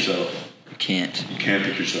pick yourself. We can't. You can't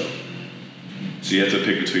pick yourself. So you have to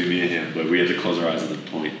pick between me and him, but we have to close our eyes and then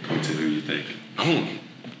point to who you think.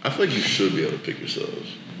 I feel like you should be able to pick yourselves.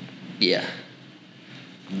 Yeah.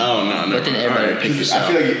 Oh no, But then everybody pick yourself.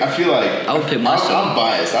 I feel like I would pick myself. I'm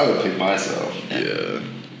biased. I would pick myself. Yeah.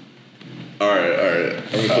 All right.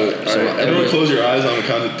 Everyone close your eyes on the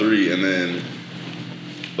count of 3, and then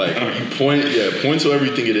like you point to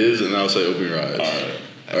everything it is, and I'll say open your eyes.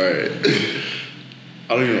 All right.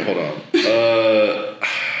 I don't even hold on.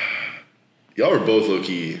 Y'all were both low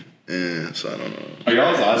key, so I don't know. Are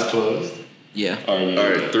y'all's eyes closed? Yeah. All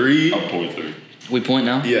right, 3. I'll point 3. We point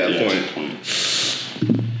now? Yeah, point.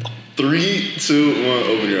 3, 2, 1.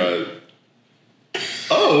 Open your eyes.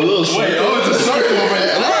 Oh, a little Wait, it's a circle over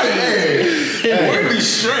there. All right, hey, we're gonna be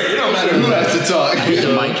straight. It don't matter who has to talk. Hit the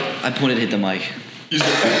mic. I pointed, hit the mic. You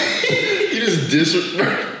just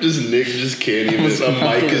Nick just can't even. A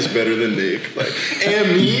mic is better than Nick. Like,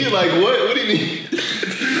 and me? Like, what? What do you mean?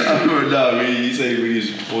 No, I mean, you say when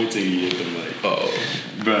he's pointing, you hit the mic. Oh.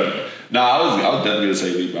 But, I was definitely going to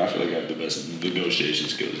say Lee, but I feel like I have the best negotiation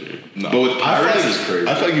skills here. No. But with Pirates, it's crazy.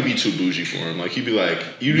 I feel like you'd be too bougie for him. Like, he'd be like,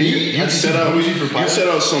 you'd set out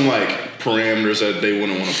some, like, parameters that they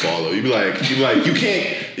wouldn't want to follow. You'd be like, you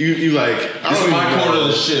can't, you like, this is my corner of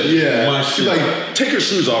the ship. Yeah. My ship. Like, take your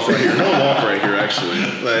shoes off right here. No walk right here, actually.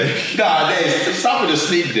 Like, Nah, stop with the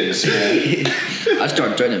sneak diss, man. I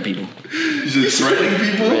start threatening people. You just threatening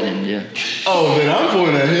people? Threatening, yeah. oh, man, I'm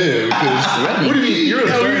pointing at him. Threatening. What do you mean? You're a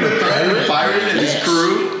Threatening pirate and his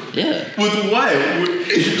crew? Yeah. With what?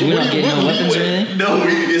 Do we not get no weapons or anything? No,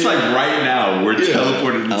 it's like right now, we're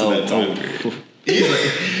teleported into that time period. He's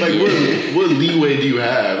like what leeway do you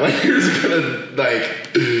have? Like, you're just gonna, like,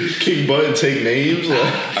 kick butt and take names?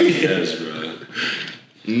 Like, I guess, bro.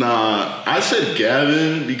 Nah, I said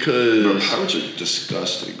Gavin because... Bro, pirates are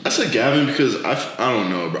disgusting. I said Gavin because I don't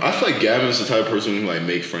know, bro. I feel like Gavin's the type of person who can, like,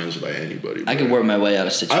 make friends with, like, anybody, bro. I can work my way out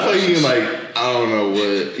of I situations. feel like he can, like, I don't know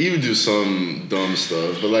what, he would do some dumb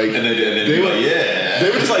stuff, but, like, And then they would, they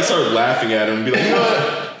would just, like, start laughing at him and be like, you know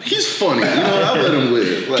what, he's funny, you know what, I'll let him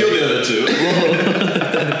live. Like, Kill the other two.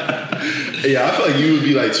 yeah, I feel like you would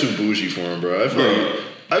be, like, too bougie for him, bro. I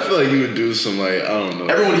feel like you would do some, like, I don't know.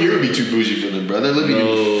 Everyone here would be too bougie for them, bro. They're living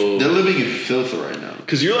in filth right now.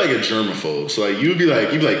 Because you're like a germaphobe, so like you'd be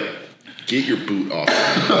like, get your boot off.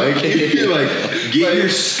 Like you'd be like, Get your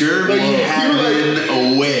skirt like,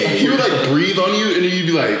 away. He would like breathe on you, and you'd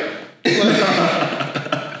be like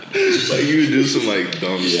you would do some like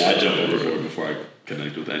dumb Yeah, I stuff. jump overboard before I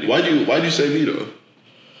connect with anyone. Why'd you say me though?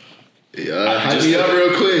 Yeah, hype me up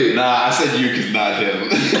real quick. Nah, I said you because not him.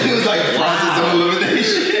 It was like process of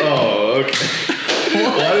elimination. Oh, okay.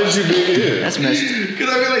 Why did you pick him? That's messed. Because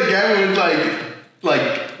I feel like Gavin would like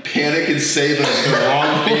panic and say the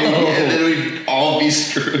wrong thing, and then we'd all be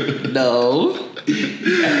screwed. No.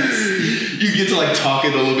 You get to like talk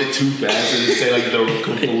it a little bit too fast and say like the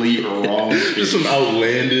complete wrong thing. Just some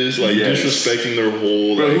outlandish, like disrespecting their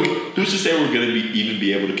whole. Bro, Like, who's to say we're gonna even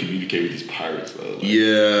be able to communicate with these pirates though? Like,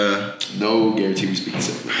 yeah, No guarantee we speak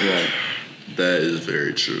separately. Right. that is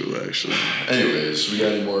very true. Actually. Anyways, we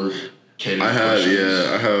got any more? I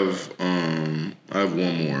have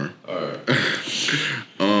one more. Alright.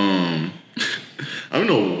 I don't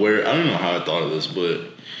know how I thought of this, but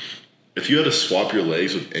if you had to swap your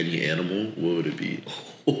legs with any animal, what would it be?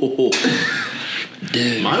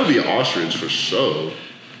 Dude. Mine would be an ostrich for sure.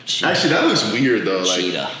 Actually, that looks weird though. Like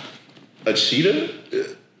Cheetah. a cheetah?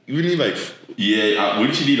 You would need like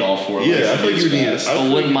wouldn't you need all 4 legs? I think you would need.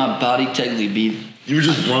 But wouldn't my body technically be... You would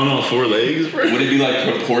just run on 4 legs, bro? Would it be like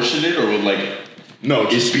proportionate or would like No,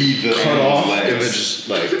 just be the cut animal's off legs? and then just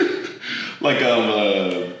like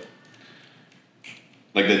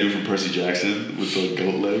like that dude from Percy Jackson with the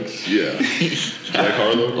goat legs? yeah, Jack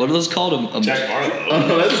Harlow. What are those called? Jack Harlow. Oh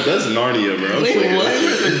no, that's Narnia, bro. I'm Wait, thinking- what?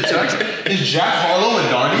 Is Jack Harlow and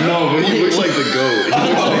Narnia? No, but he looks like the goat. He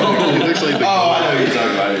looks like the Oh, goat. I know who you're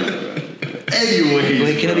talking about. Anyways,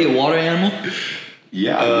 Wait, can it be a water animal?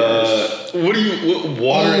 Yeah. What water? would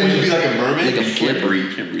you be like a mermaid? Like a You can't flipper. breathe.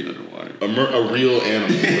 You can't breathe underwater. a real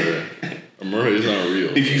animal? Bro. A mermaid is not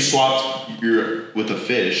real. If you swapped with a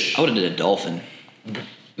fish, I would have did a dolphin.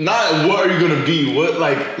 Not what are you gonna be? What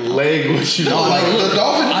like leg would you? no, like the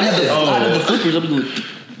dolphin. I have the flippers. I'll be like,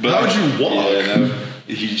 But How would you walk?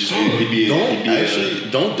 Yeah,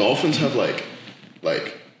 Don't dolphins have like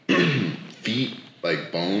feet,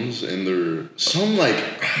 like bones in their some like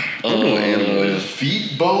I don't know what animal it is.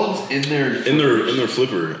 feet bones in their In their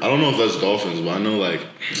flipper. I don't know if that's dolphins, but I know like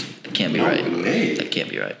that can't be No right. way. That can't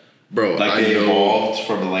be right. bro. like I they know. evolved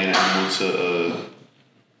from a land animal to.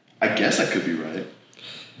 I guess that could be right.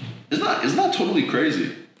 It's not totally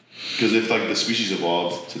crazy, because if like the species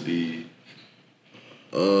evolved to be.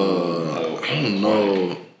 I don't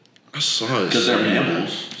know. I saw it. because they're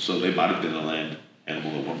mammals, so they might have been a land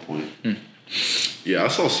animal at one point. Yeah, I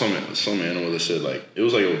saw some animal that said like it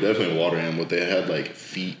was like definitely a water animal. They had like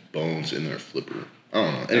feet bones in their flipper. I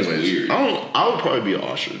don't know. That's Anyways, weird. I would probably be an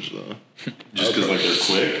ostrich though. Just because like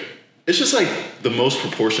they're quick, It's just like the most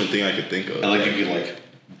proportionate thing I could think of. and like you can like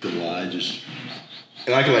glide just.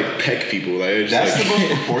 And I could like peck people. Like just That's like, the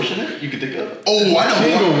most proportionate you could think of. Oh, I know.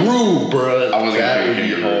 kangaroo, bruh. I was that gonna would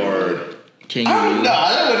pick be kangaroo. hard. I don't Kangaroo. know.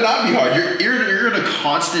 That would not be hard. You're in a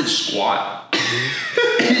constant squat.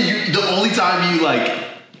 The only time you like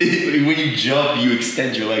when you jump, you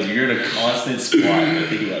extend your legs. You're in a constant squat.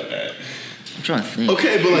 Think about that. I'm trying to think.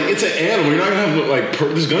 Okay, but like it's an animal. You're not gonna have like.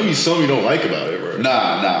 There's gonna be something you don't like about it, bro.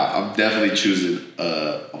 Nah. I'm definitely choosing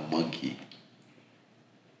a monkey.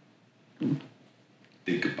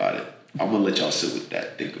 Think about it. I'm gonna let y'all sit with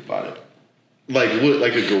that. Think about it. Like what?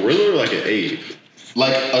 Like a gorilla or like an ape?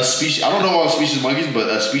 Like a species. I don't know all species of monkeys, but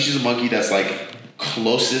a species of monkey that's like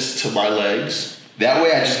closest to my legs. That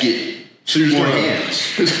way, I just get So you're just more gonna-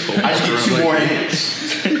 hands. I just get 2 more hands.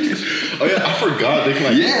 Oh yeah, I forgot they can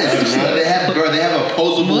like. Yes, bro. They have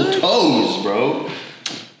opposable toes, bro.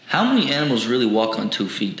 How many animals really walk on 2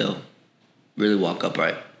 feet though? Really walk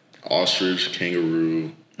upright? Ostrich,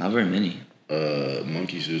 kangaroo, Not very many.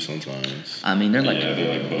 monkeys do sometimes. I mean, they're like. Yeah,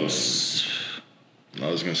 they're like both. I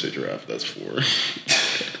was gonna say giraffe. That's 4.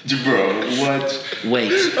 Bro, what?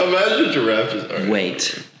 Wait, Imagine a giraffe just. All right.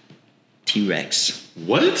 wait. T-Rex.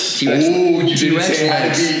 What? T-Rex. Oh, you didn't T-Rex say it had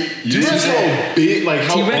legs. to be. Dude, that's how big, like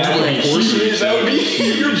how T-Rex legs. proportionate that would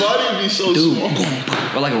be. Your body would be so Dude,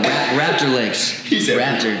 small. or like a raptor legs. He said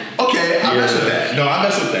raptor. Okay, I mess with that. No, I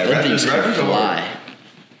mess with that. That thing's gonna raptors are hard. fly.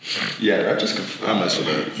 Yeah, raptors can fly. I mess with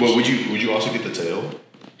that. But would you also get the tail?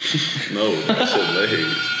 No, I said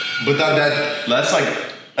legs. But that's like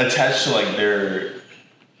attached to like their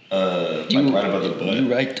like right above the butt. You're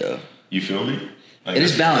right though. You feel me? Like It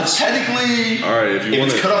is balanced. Technically, All right, if you if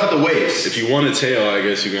want it's cut off at the waist. if you want a tail, I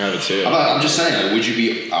guess you can have a tail. I'm just saying, would you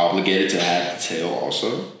be obligated to have the tail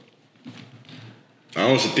also? I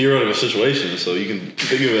know it's a theoretical situation, so you can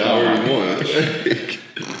think of it however you want.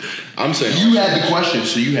 I'm saying You had the question,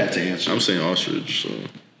 so you have to answer. I'm saying ostrich. So,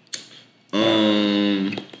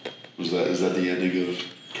 Is that the ending of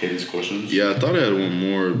Caden's questions? yeah, I thought I had one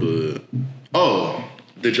more, but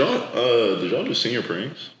did y'all do senior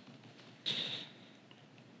pranks?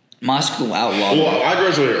 My school outlawed Well, I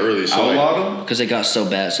graduated early, so like, Outlawed them? because it got so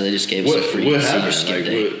bad, so they just gave us a what free senior happened? skip Like,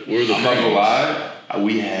 day. what were the I'm not gonna pranks? lie.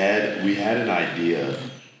 We had an idea,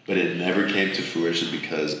 but it never came to fruition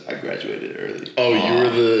because I graduated early. Oh,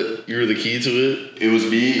 you were the key to it. It was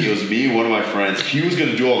me and one of my friends. He was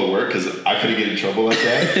gonna do all the work because I couldn't get in trouble like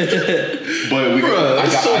that. But Bro,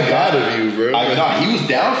 that's so bad of you, bro. He was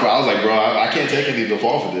down for it. I was like, bro, I can't take any of the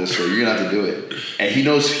fall for this, so you're gonna have to do it. And he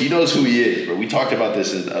knows who he is, bro. We talked about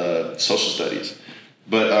this in social studies.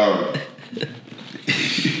 But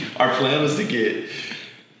our plan was to get,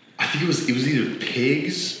 I think it was either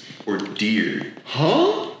pigs or deer.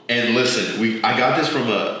 Huh? And listen, I got this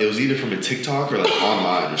it was either from a TikTok or like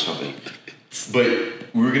online or something. But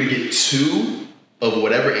we were gonna get 2 of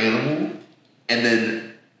whatever animal and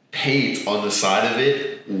then paint on the side of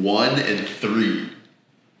it 1 and 3.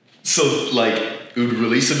 So like we would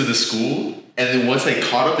release them to the school, and then once they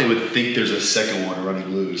caught up, they would think there's a second one running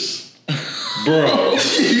loose. Bro.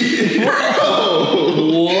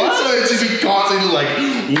 What? So it's just be constantly like,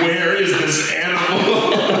 where is this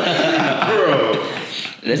animal? Bro.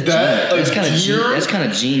 That's kind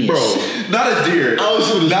of genius. Bro. Not a deer. Not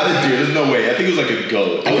a deer. There's no way. I think it was like a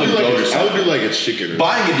goat. It was a goat or I would something. do like a chicken.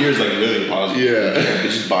 Buying a deer is like really impossible. Yeah. But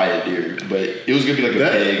just buy a deer. But it was gonna be like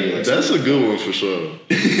a pig. Or like That's a good one for sure.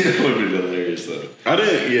 That would be hilarious though. I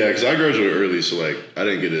didn't, because I graduated early, so like I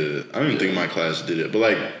didn't get it. I didn't think my class did it, but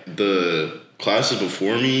like the classes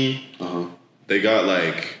before me, they got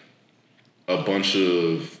like a bunch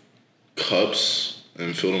of cups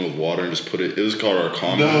and filled them with water and just put it. It was called our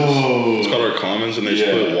commons. No. It's called our commons, and they just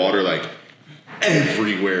put water like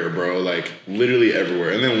everywhere, bro, like literally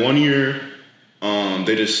everywhere. And then one year,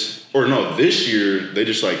 this year they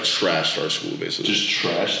just like trashed our school basically. Just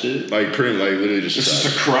trashed it. Like literally just. It's trashed.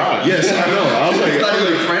 just a crime. Yes, I know. I was like, It's not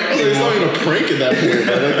even a prank It's not anymore. even a prank at that point.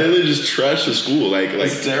 Bro. Like they literally just trashed the school. Like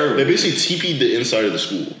It's terrible. They basically TP'd the inside of the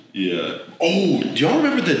school. Yeah. Oh, do y'all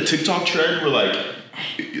remember the TikTok trend where like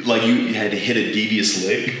you had to hit a devious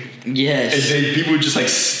lick? Yes. And then people would just like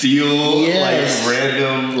steal Yes. like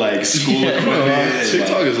random like school equipment. and,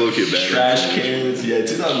 TikTok like, is low-key bad. trash cans. Yeah,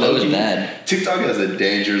 TikTok That was low-key- bad. TikTok has a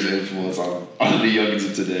dangerous influence on the youngins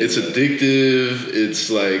of today. It's man. addictive.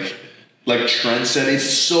 It's like trend setting. It's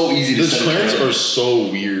so easy to the set a trends trend. are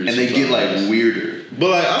so weird, And they get sometimes. like weirder. But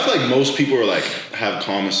like I feel like most people are like have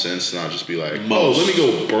common sense and not just be like, Most. let me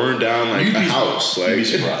go burn down like You'd a be- house. Like You'd be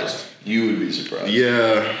surprised. You would be surprised.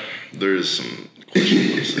 yeah, there's some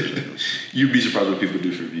questionable decisions. You'd be surprised what people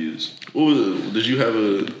do for views. What was it? Did you have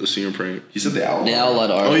a senior prank? He said the owl. They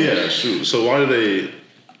outlawed ours. Oh yeah, shoot. So why did they?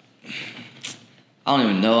 I don't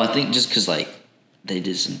even know. I think just because like they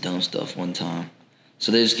did some dumb stuff one time,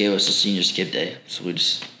 so they just gave us a senior skip day. So we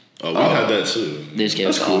just Oh, we had that too. they just gave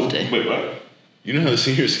That's us cool. an off day. Wait, what? You know how the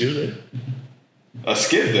senior skip day? A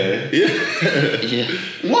skip day? Yeah. Yeah,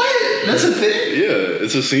 What? That's a thing? Yeah,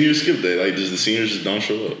 it's a senior skip day. Like, just the seniors just don't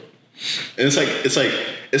show up, and it's like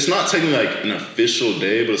it's not technically like an official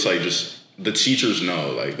day, but it's like just the teachers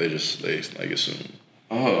know. Like they like assume.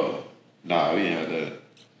 Oh. Nah, we had that.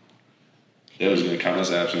 They was gonna count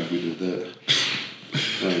us absent if we did that.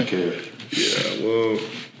 I don't care. Yeah, well,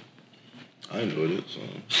 I enjoyed it. So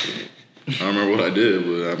I don't remember what I did,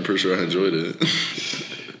 but I'm pretty sure I enjoyed it.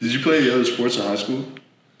 Did you play any other sports in high school?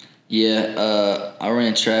 yeah. I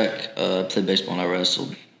ran track, played baseball, and I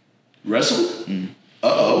wrestled. Wrestled?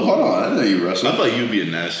 Uh-oh, hold on. I didn't know you I wrestled. feel like you'd be a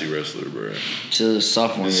nasty wrestler, bro. To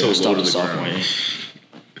sophomore It's year, so I low to stopped the sophomore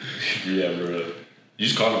ground. year. Yeah, bro. You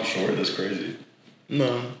just called him short? That's crazy.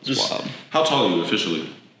 No, just Wow, How tall are you officially?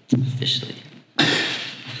 officially.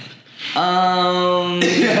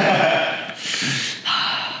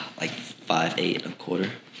 Like 5'8" and a quarter,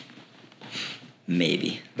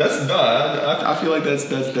 maybe. That's no. I feel like that's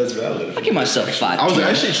valid. I give myself 5'10". I was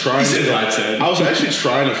actually trying. He said 5'10". I was actually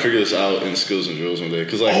trying to figure this out in skills and drills one day,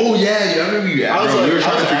 cause like Oh yeah, I remember you. I was bro, like- you were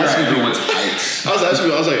trying I to was figure out asking everyone's heights. I was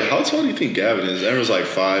asking, I was like, how tall do you think Gavin is? Everyone was like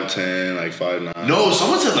 5'10", like 5'9". No,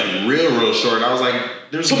 someone said like real short. And I was like,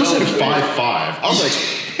 there's someone no said way. 5'5".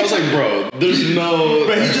 I was like, bro, there's no.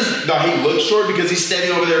 But he looks short because he's standing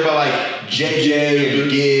over there by like JJ and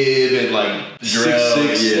Gibb and like Drell.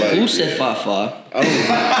 6'6", Yeah. like- Who said 5'5"? I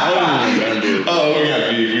don't remember. Oh, we got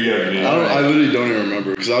beef. I literally don't even remember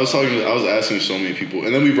because I was asking so many people,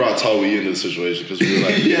 and then we brought Tawi into the situation because we were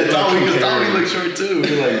like, Yeah, Tommy comparing. looks short too.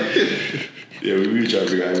 We're like, yeah, we were trying to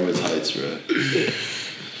figure out everyone's heights, bro.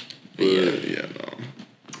 But yeah, no.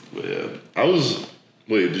 But yeah. I was.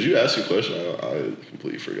 Wait, did you ask a question? I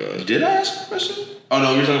completely forgot. Did I ask a question? Oh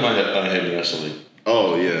no, we were talking about heavy wrestling.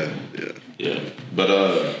 Oh yeah. Yeah, but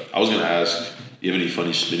I was gonna ask, you have any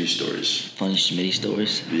funny Smitty stories? Funny Schmitty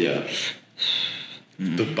stories. Yeah,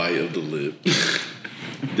 The bite of the lip.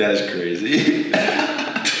 that's crazy.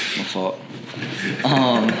 My fault.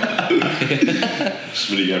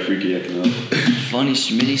 Smitty got freaky acting up. Funny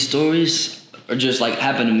Schmitty stories, or just like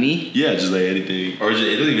happened to me. Yeah, just like anything, or just,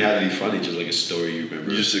 it doesn't even have to be funny. Just like a story you remember.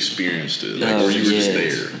 You just experienced it, Oh, or you were just yeah.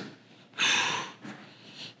 there.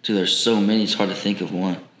 Dude, there's so many. It's hard to think of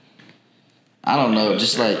one. I don't know.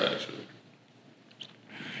 Just like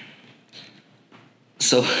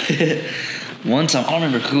so. One time, I don't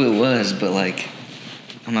remember who it was, but like,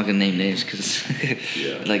 I'm not gonna name names because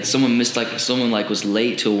Yeah. like someone missed like someone like was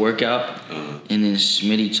late to a workout, and then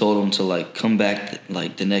Schmitty told him to like come back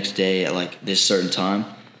like the next day at like this certain time.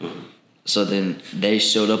 So then they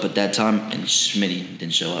showed up at that time, and Schmitty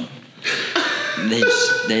didn't show up. He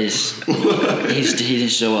didn't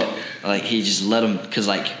show up. Like he just let him, cause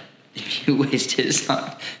like if you waste his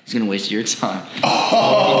time, he's gonna waste your time.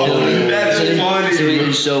 Oh, that's funny. So he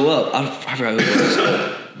didn't show up. I forgot who it was.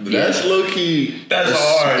 But That's low key. That's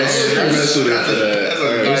hard. Mess with it for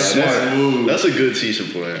that. That's a nice move. That's a good teacher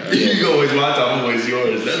plan. You go waste my time, I'm gonna waste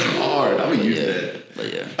yours. That's hard. I'm gonna use that.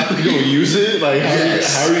 But yeah. You gonna use it? Like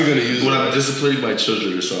Yes. how are you gonna use When it? I'm disciplining my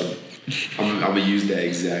children or something, I'm gonna use that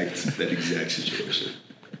exact situation.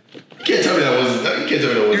 You can't tell me that wasn't. You can't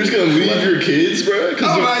tell me that wasn't. You're just gonna leave your kids, bro?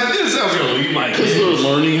 Oh, man, this sounds gonna leave my Because kids.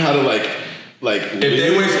 they're learning how to like. if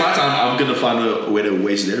they waste my time, I'm gonna find a way to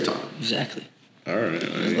waste their time. Exactly. All right. I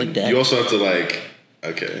mean, like that. You also have to like.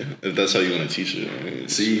 Okay, if that's how you want to teach it. I mean,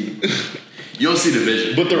 See, you'll see the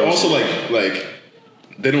vision. but they're also like.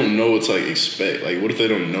 They don't know what to like expect. Like, what if they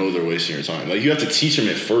don't know they're wasting your time? Like, you have to teach them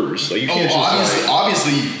at first. Like, you can't just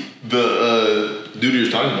obviously, the dude he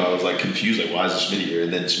was talking about was like confused. Like, why is Smitty here?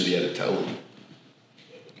 And then Smitty had to tell him.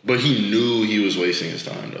 But he knew he was wasting his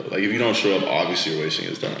time though. Like, if you don't show up, obviously you're wasting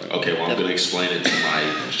his time. Okay, well, I'm gonna explain it to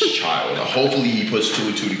my child. Hopefully, he puts two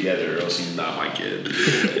and two together, or else he's not my kid.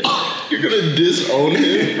 You're gonna disown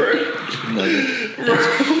him, bro. No,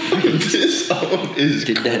 Disown is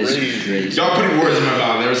dude, that is crazy. crazy. Y'all putting words in my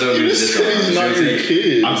mouth. There's You just said he's not your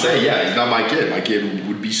kid. I'm saying, yeah, he's not my kid. My kid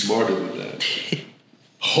would be smarter than that.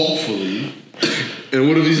 Hopefully, And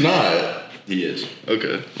what if he's not? he is.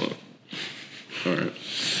 Okay. Well, all right.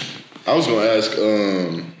 I was gonna ask,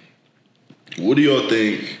 what do y'all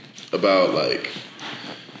think about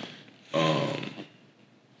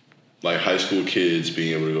like high school kids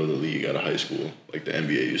being able to go to the league out of high school, like the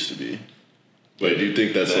NBA used to be? Like, do you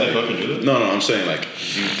think that's They like? fucking do it? No, I'm saying like,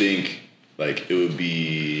 do you think like it would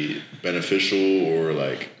be beneficial or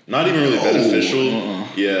like not even really beneficial.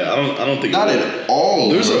 Yeah, I don't think not at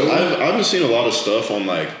all. I haven't seen a lot of stuff on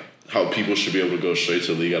like how people should be able to go straight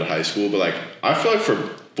to the league out of high school, but like I feel like for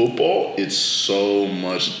football, it's so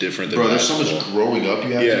much different than basketball. There's so much growing up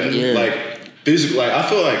you have to do. Yeah. Like physically, like I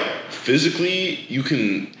feel like physically you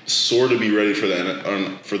can sort of be ready for the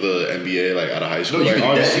NBA like out of high school. No, like, you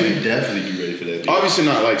can definitely be ready for that. Obviously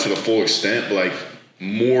not like to the full extent, but like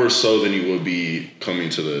more so than you would be coming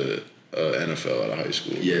to the NFL out of high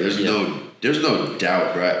school. Yeah, there's no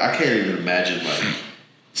doubt, right? I can't even imagine like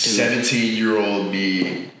 17-year-old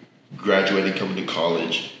me graduating, coming to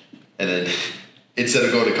college, and then instead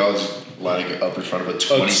of going to college, lining up in front of a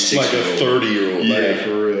 26-year-old. Like a 30-year-old. Yeah, like,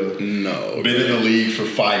 for real. No. Been in the league for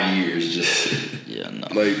 5 years, just. Yeah, no.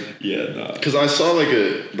 Like, Yeah, nah. because I saw like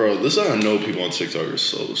this is how I know people on TikTok are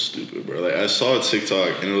so stupid, bro. Like, I saw a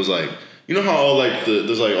TikTok and it was like, you know how all like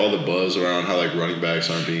there's like all the buzz around how like running backs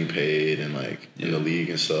aren't being paid and like in the league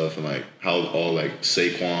and stuff, and like how all like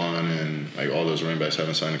Saquon and like all those running backs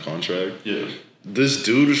haven't signed a contract. Yeah. This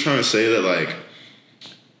dude was trying to say that like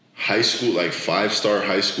high school, like 5-star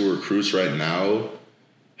high school recruits right now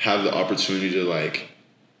have the opportunity to like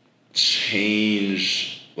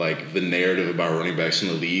change like the narrative about running backs in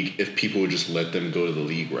the league if people would just let them go to the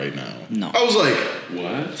league right now. No. I was like,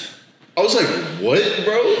 What? what,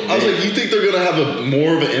 bro? I was like, you think they're gonna have a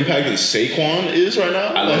more of an impact than Saquon is right now?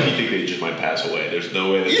 I love you think they just might pass away. There's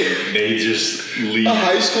no way that they just leave. A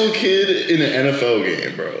high school kid in an NFL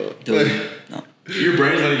game, bro. Dude, Like, no. Your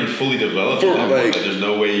brain's not even fully developed. For, at that point. like- Like, there's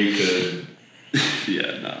no way you could.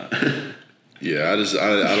 Yeah, nah. yeah, I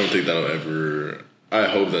don't think that'll ever. I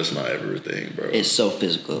hope that's not ever a thing, bro. It's so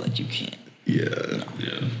physical that you can't. Yeah,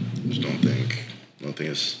 Yeah, just don't think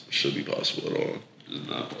it should be possible at all. it's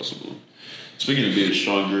not possible. Speaking of being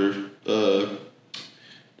stronger,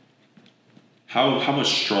 how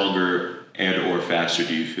much stronger and or faster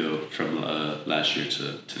do you feel from last year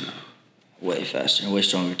to now? Way faster, way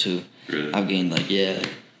stronger too. Really? I've gained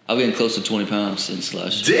I've gained close to 20 pounds since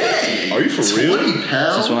last year. Dang! Are you for real? 20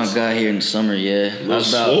 pounds? Since when I got here in the summer, yeah. I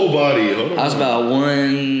was about Slow body. Hold on. I was about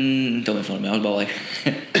don't make fun of me. I was about like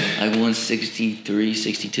 163,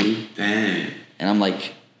 62. Dang. And I'm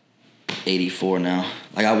like 84 now.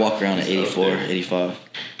 Like I walk around at 84, 85.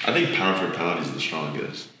 I think pound for pound is the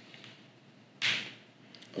strongest.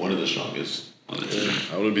 One of the strongest on the team.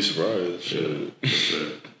 I wouldn't be surprised. Yeah, that's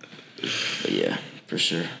right. But yeah, for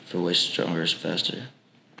sure. For way stronger, faster.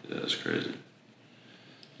 Yeah, that's crazy.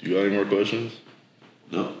 You got any more questions?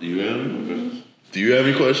 No, you got any more questions? Do you have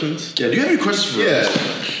any questions? Yeah, do you have any questions for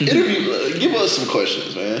us? Give us some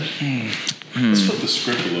questions, man. Let's flip the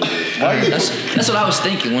script a little bit. That's what I was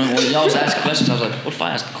thinking when y'all was asking questions. I was like, what if I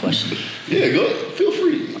ask a question? Yeah, go. Feel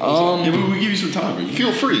free. Yeah, we give you some time. Bro.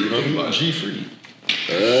 Feel free. You know, Come on. G free.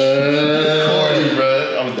 Corny,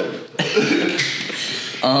 bro. I'm done.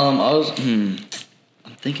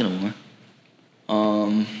 I'm thinking of one.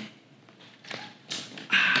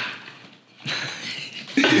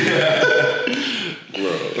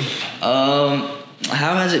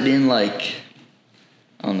 How has it been like?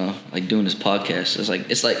 I don't know, like doing this podcast. I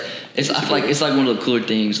feel like it's like one of the cooler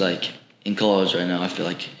things like in college right now. I feel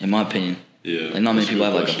like, in my opinion, Yeah. like not many that's a people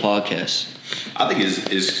good have like a podcast. I think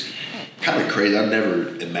it's kind of crazy. I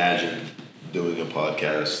never imagined doing a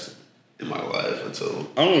podcast in my life until.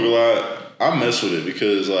 I'm not gonna lie. I mess with it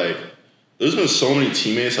because like there's been so many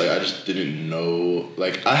teammates like I just didn't know.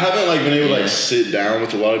 Like I haven't like been able to like sit down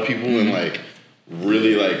with a lot of people and like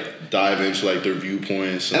really like dive into like their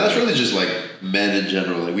viewpoints. And that's really just like men in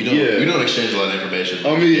general. Like we don't exchange a lot of information.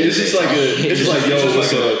 I mean, it's just like it's like yo,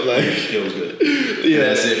 what's up? Like it was good. yeah,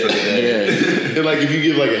 That's it for the day. Yeah, and like if you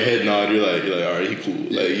give like a head nod, you're like all right, he cool.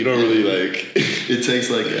 Like you don't really like. It takes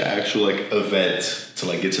like an actual like event to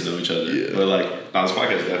like get to know each other. Yeah. But like now this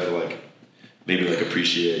podcast definitely like maybe like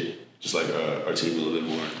appreciate just like our team a little bit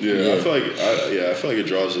more. Yeah, I feel like it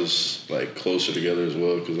draws us like closer together as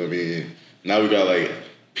well. Because I mean, now we got like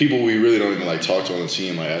people we really don't even like talk to on the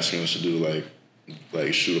team, like asking us to do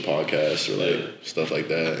like shoot a podcast or like stuff like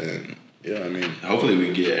that. And yeah, I mean, Hopefully we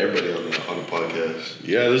can get everybody on the podcast.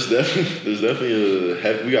 yeah, there's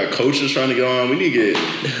definitely we got coaches trying to get on. We need to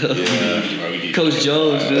get Coach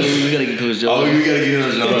Jones, dude. We gotta get Coach Jones. Oh, we gotta get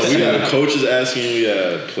on we got coaches asking, we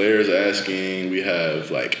have players asking, we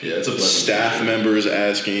have like Yeah, it's a blessing. staff members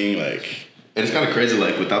asking, like And it's kind of crazy.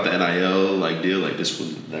 Like without the NIL like deal, like this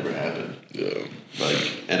would never happen. yeah.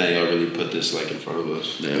 Like NIL really put this like in front of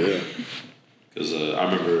us. Yeah. Because I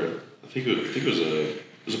remember, I think it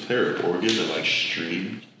was a player at Oregon that like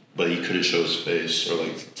streamed, but he couldn't show his face or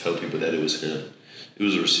like tell people that it was him. It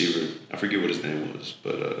was a receiver. I forget what his name was,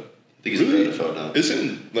 but I think he's in the NFL now.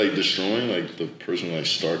 Isn't like destroying like the person who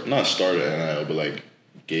like not started NIL, but like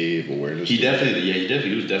gave awareness? He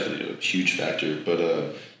was definitely a huge factor. But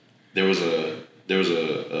there was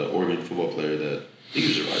a Oregon football player that I think he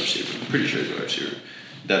was a wide receiver. I'm pretty sure he was a wide receiver.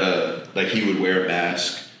 That like he would wear a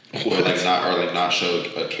mask or not show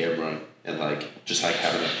a camera and like just like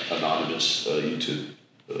have an anonymous YouTube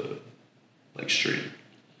like stream.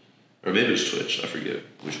 Or maybe it was Twitch. I forget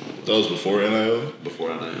which one it was. That was before NIL? Before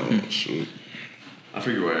NIL. Oh, shoot. I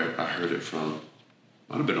forget where I heard it from.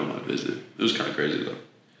 Might have been on my visit. It was kind of crazy, though.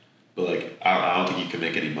 But, like, I don't think you could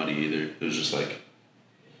make any money either. It was just, like,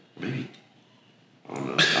 maybe. I don't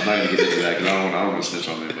know. I'm not going to get into that because I don't want to snitch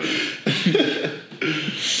on it.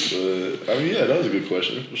 But, I mean, yeah, that was a good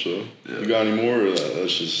question, for sure. Yeah. You got any more, or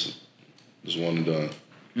that's just one and done?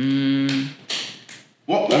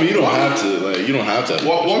 Well, I mean, you don't have to.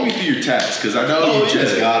 Walk me through your tats, because I know you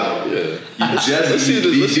just got them. Yeah.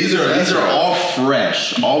 These are all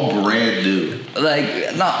fresh, all brand new.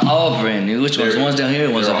 Like, not all brand new. Which ones? The ones down here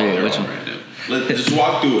or ones up here? Which one? Brand new. Let's just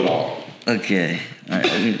walk through it all. Okay. All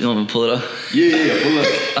right. You want me to pull it up? Yeah, pull it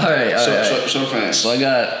up. All right. Show fans. So I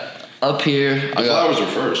got up here. The flowers were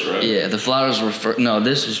first, right? Yeah, the flowers were first. No,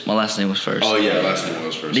 my last name was first. Oh, yeah, last name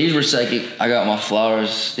was first. These were second. I got my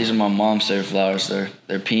flowers. These are my mom's favorite flowers.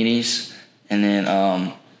 They're peonies. And then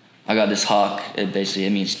I got this hawk. It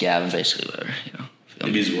means Gavin, basically, whatever, you know.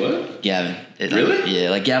 It means what? Gavin. Really? Yeah,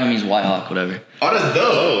 like Gavin means white hawk, whatever. Oh, that's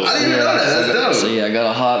dope. I didn't even know that. That's dope. So yeah, I got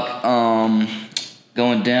a hawk.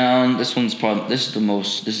 Going down. This is the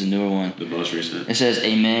newer one. The most recent. It says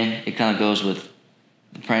amen. It kind of goes with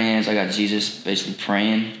the praying hands. I got Jesus basically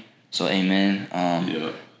praying. So amen.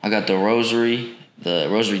 Yeah. I got the rosary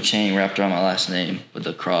chain wrapped around my last name with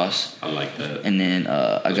the cross. I like that. And then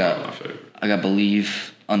I got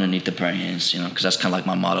believe underneath the praying hands, you know, because that's kind of like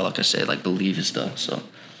my motto, like I said, like believe and stuff. So.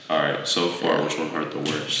 All right. So far, which one hurt the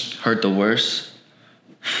worst? Hurt the worst?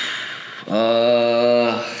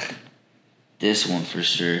 This one for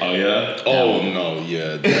sure. Oh yeah. No,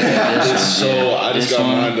 yeah. I just got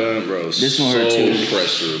mine done, bro. This one hurt too.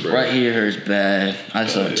 Pressure, bro. Right here hurts bad. I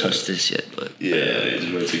just haven't touched this yet, but yeah,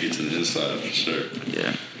 just wait to get to the inside for sure.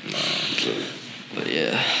 Yeah. But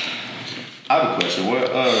yeah. I have a question.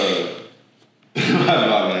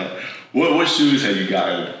 What shoes have you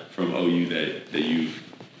gotten from OU that you've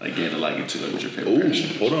like gained a liking to? Like, what's your favorite pair of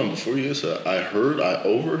shoes? Hold on, before you answer, I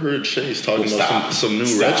overheard Chase talking about some new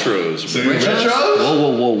retros. Some new retros?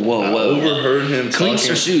 Whoa. I overheard him cleats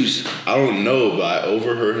or shoes? I don't know, but I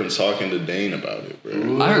overheard him talking to Dane about it,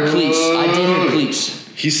 bro. I heard cleats. I did hear cleats.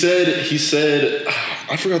 He said,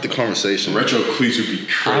 I forgot the conversation. Retro cleats would be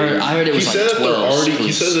crazy. I heard it was like 12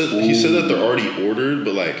 he said that they're already ordered,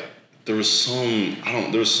 but like there was something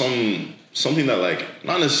that like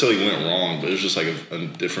not necessarily went wrong, but it was just like a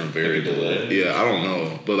different variable. Yeah, I don't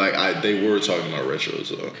know, but like they were talking about retros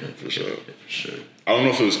though, for sure. I don't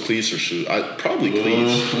know if it was cleats or shoes. Probably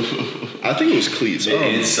cleats. I think it was cleats.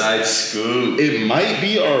 The inside scoop. It might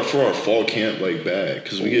be for our fall camp like bag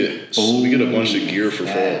because we get a bunch of gear for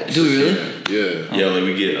fall. Do we really? Yeah. Yeah, like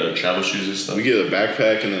we get travel shoes and stuff. We get a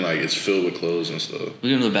backpack and then like it's filled with clothes and stuff. We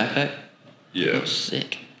get another backpack. Yeah. Oh,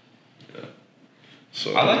 sick.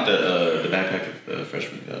 So I like the backpack the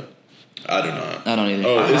freshman got. I do not. I don't either.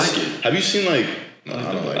 Oh, I like it. Have you seen like? No,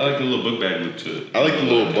 I like the little book bag look to it. I like the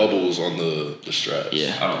little bubbles on the straps.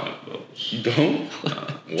 Yeah. I don't like bubbles. You don't?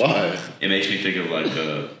 Why? It makes me think of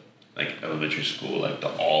like elementary school, like the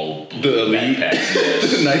all blue The elite backpacks.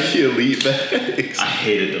 Yes. the Nike Elite bags. I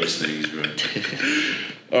hated those things, bro.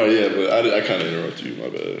 Oh yeah, but I kind of interrupted you. My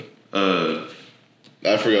bad.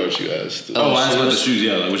 I forgot what you asked. I asked about the shoes.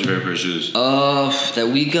 Yeah, like what's your favorite pair of shoes? That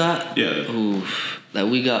we got. Yeah. That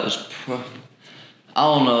we got was I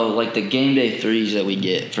don't know, like the game day 3s that we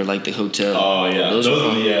get for like the hotel. Oh yeah, those are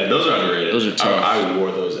underrated. Those are tough. I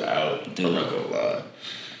wore those out. Dude. I'm not gonna lie.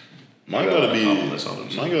 Mine gotta be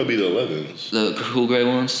the 11s. The cool gray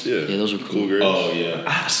ones. Yeah, those are cool. grays. Oh yeah,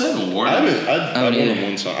 I still haven't worn I them. haven't worn them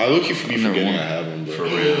one time. I look you for me forgetting I have them, bro. For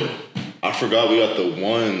real. I forgot we got the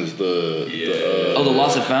ones. The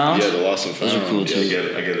Lost and Found. Yeah, the Lost and Found. Those are cool too.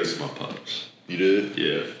 I get this to my pops. You did?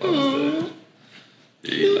 Yeah, Father's Day.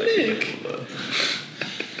 Yeah, you like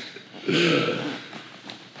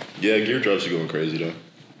Yeah, gear drops are going crazy though.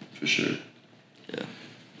 for sure. Yeah.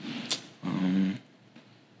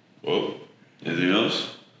 Whoa. Anything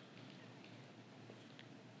else?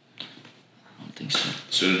 I don't think so.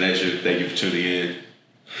 Student Nation, thank you for tuning in.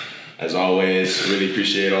 As always, really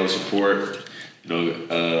appreciate all the support. You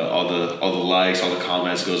know, all the likes, all the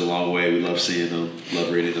comments goes a long way. We love seeing them,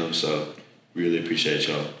 love reading them. So really appreciate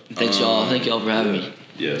y'all. Thanks y'all. Thank y'all for having me.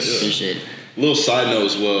 Yes. Appreciate it. little side note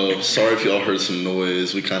as well. Sorry if y'all heard some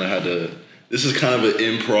noise. We kind of had to. This is kind of an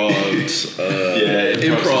improv place. We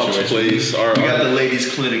got the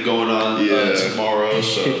ladies' clinic going on tomorrow,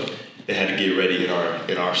 so they had to get ready in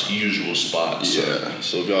our usual spot. So. Yeah.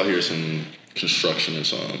 So if y'all hear some construction or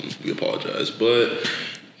something, we apologize. But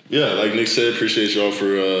yeah, like Nick said, appreciate y'all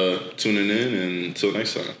for tuning in, and until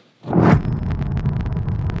next time.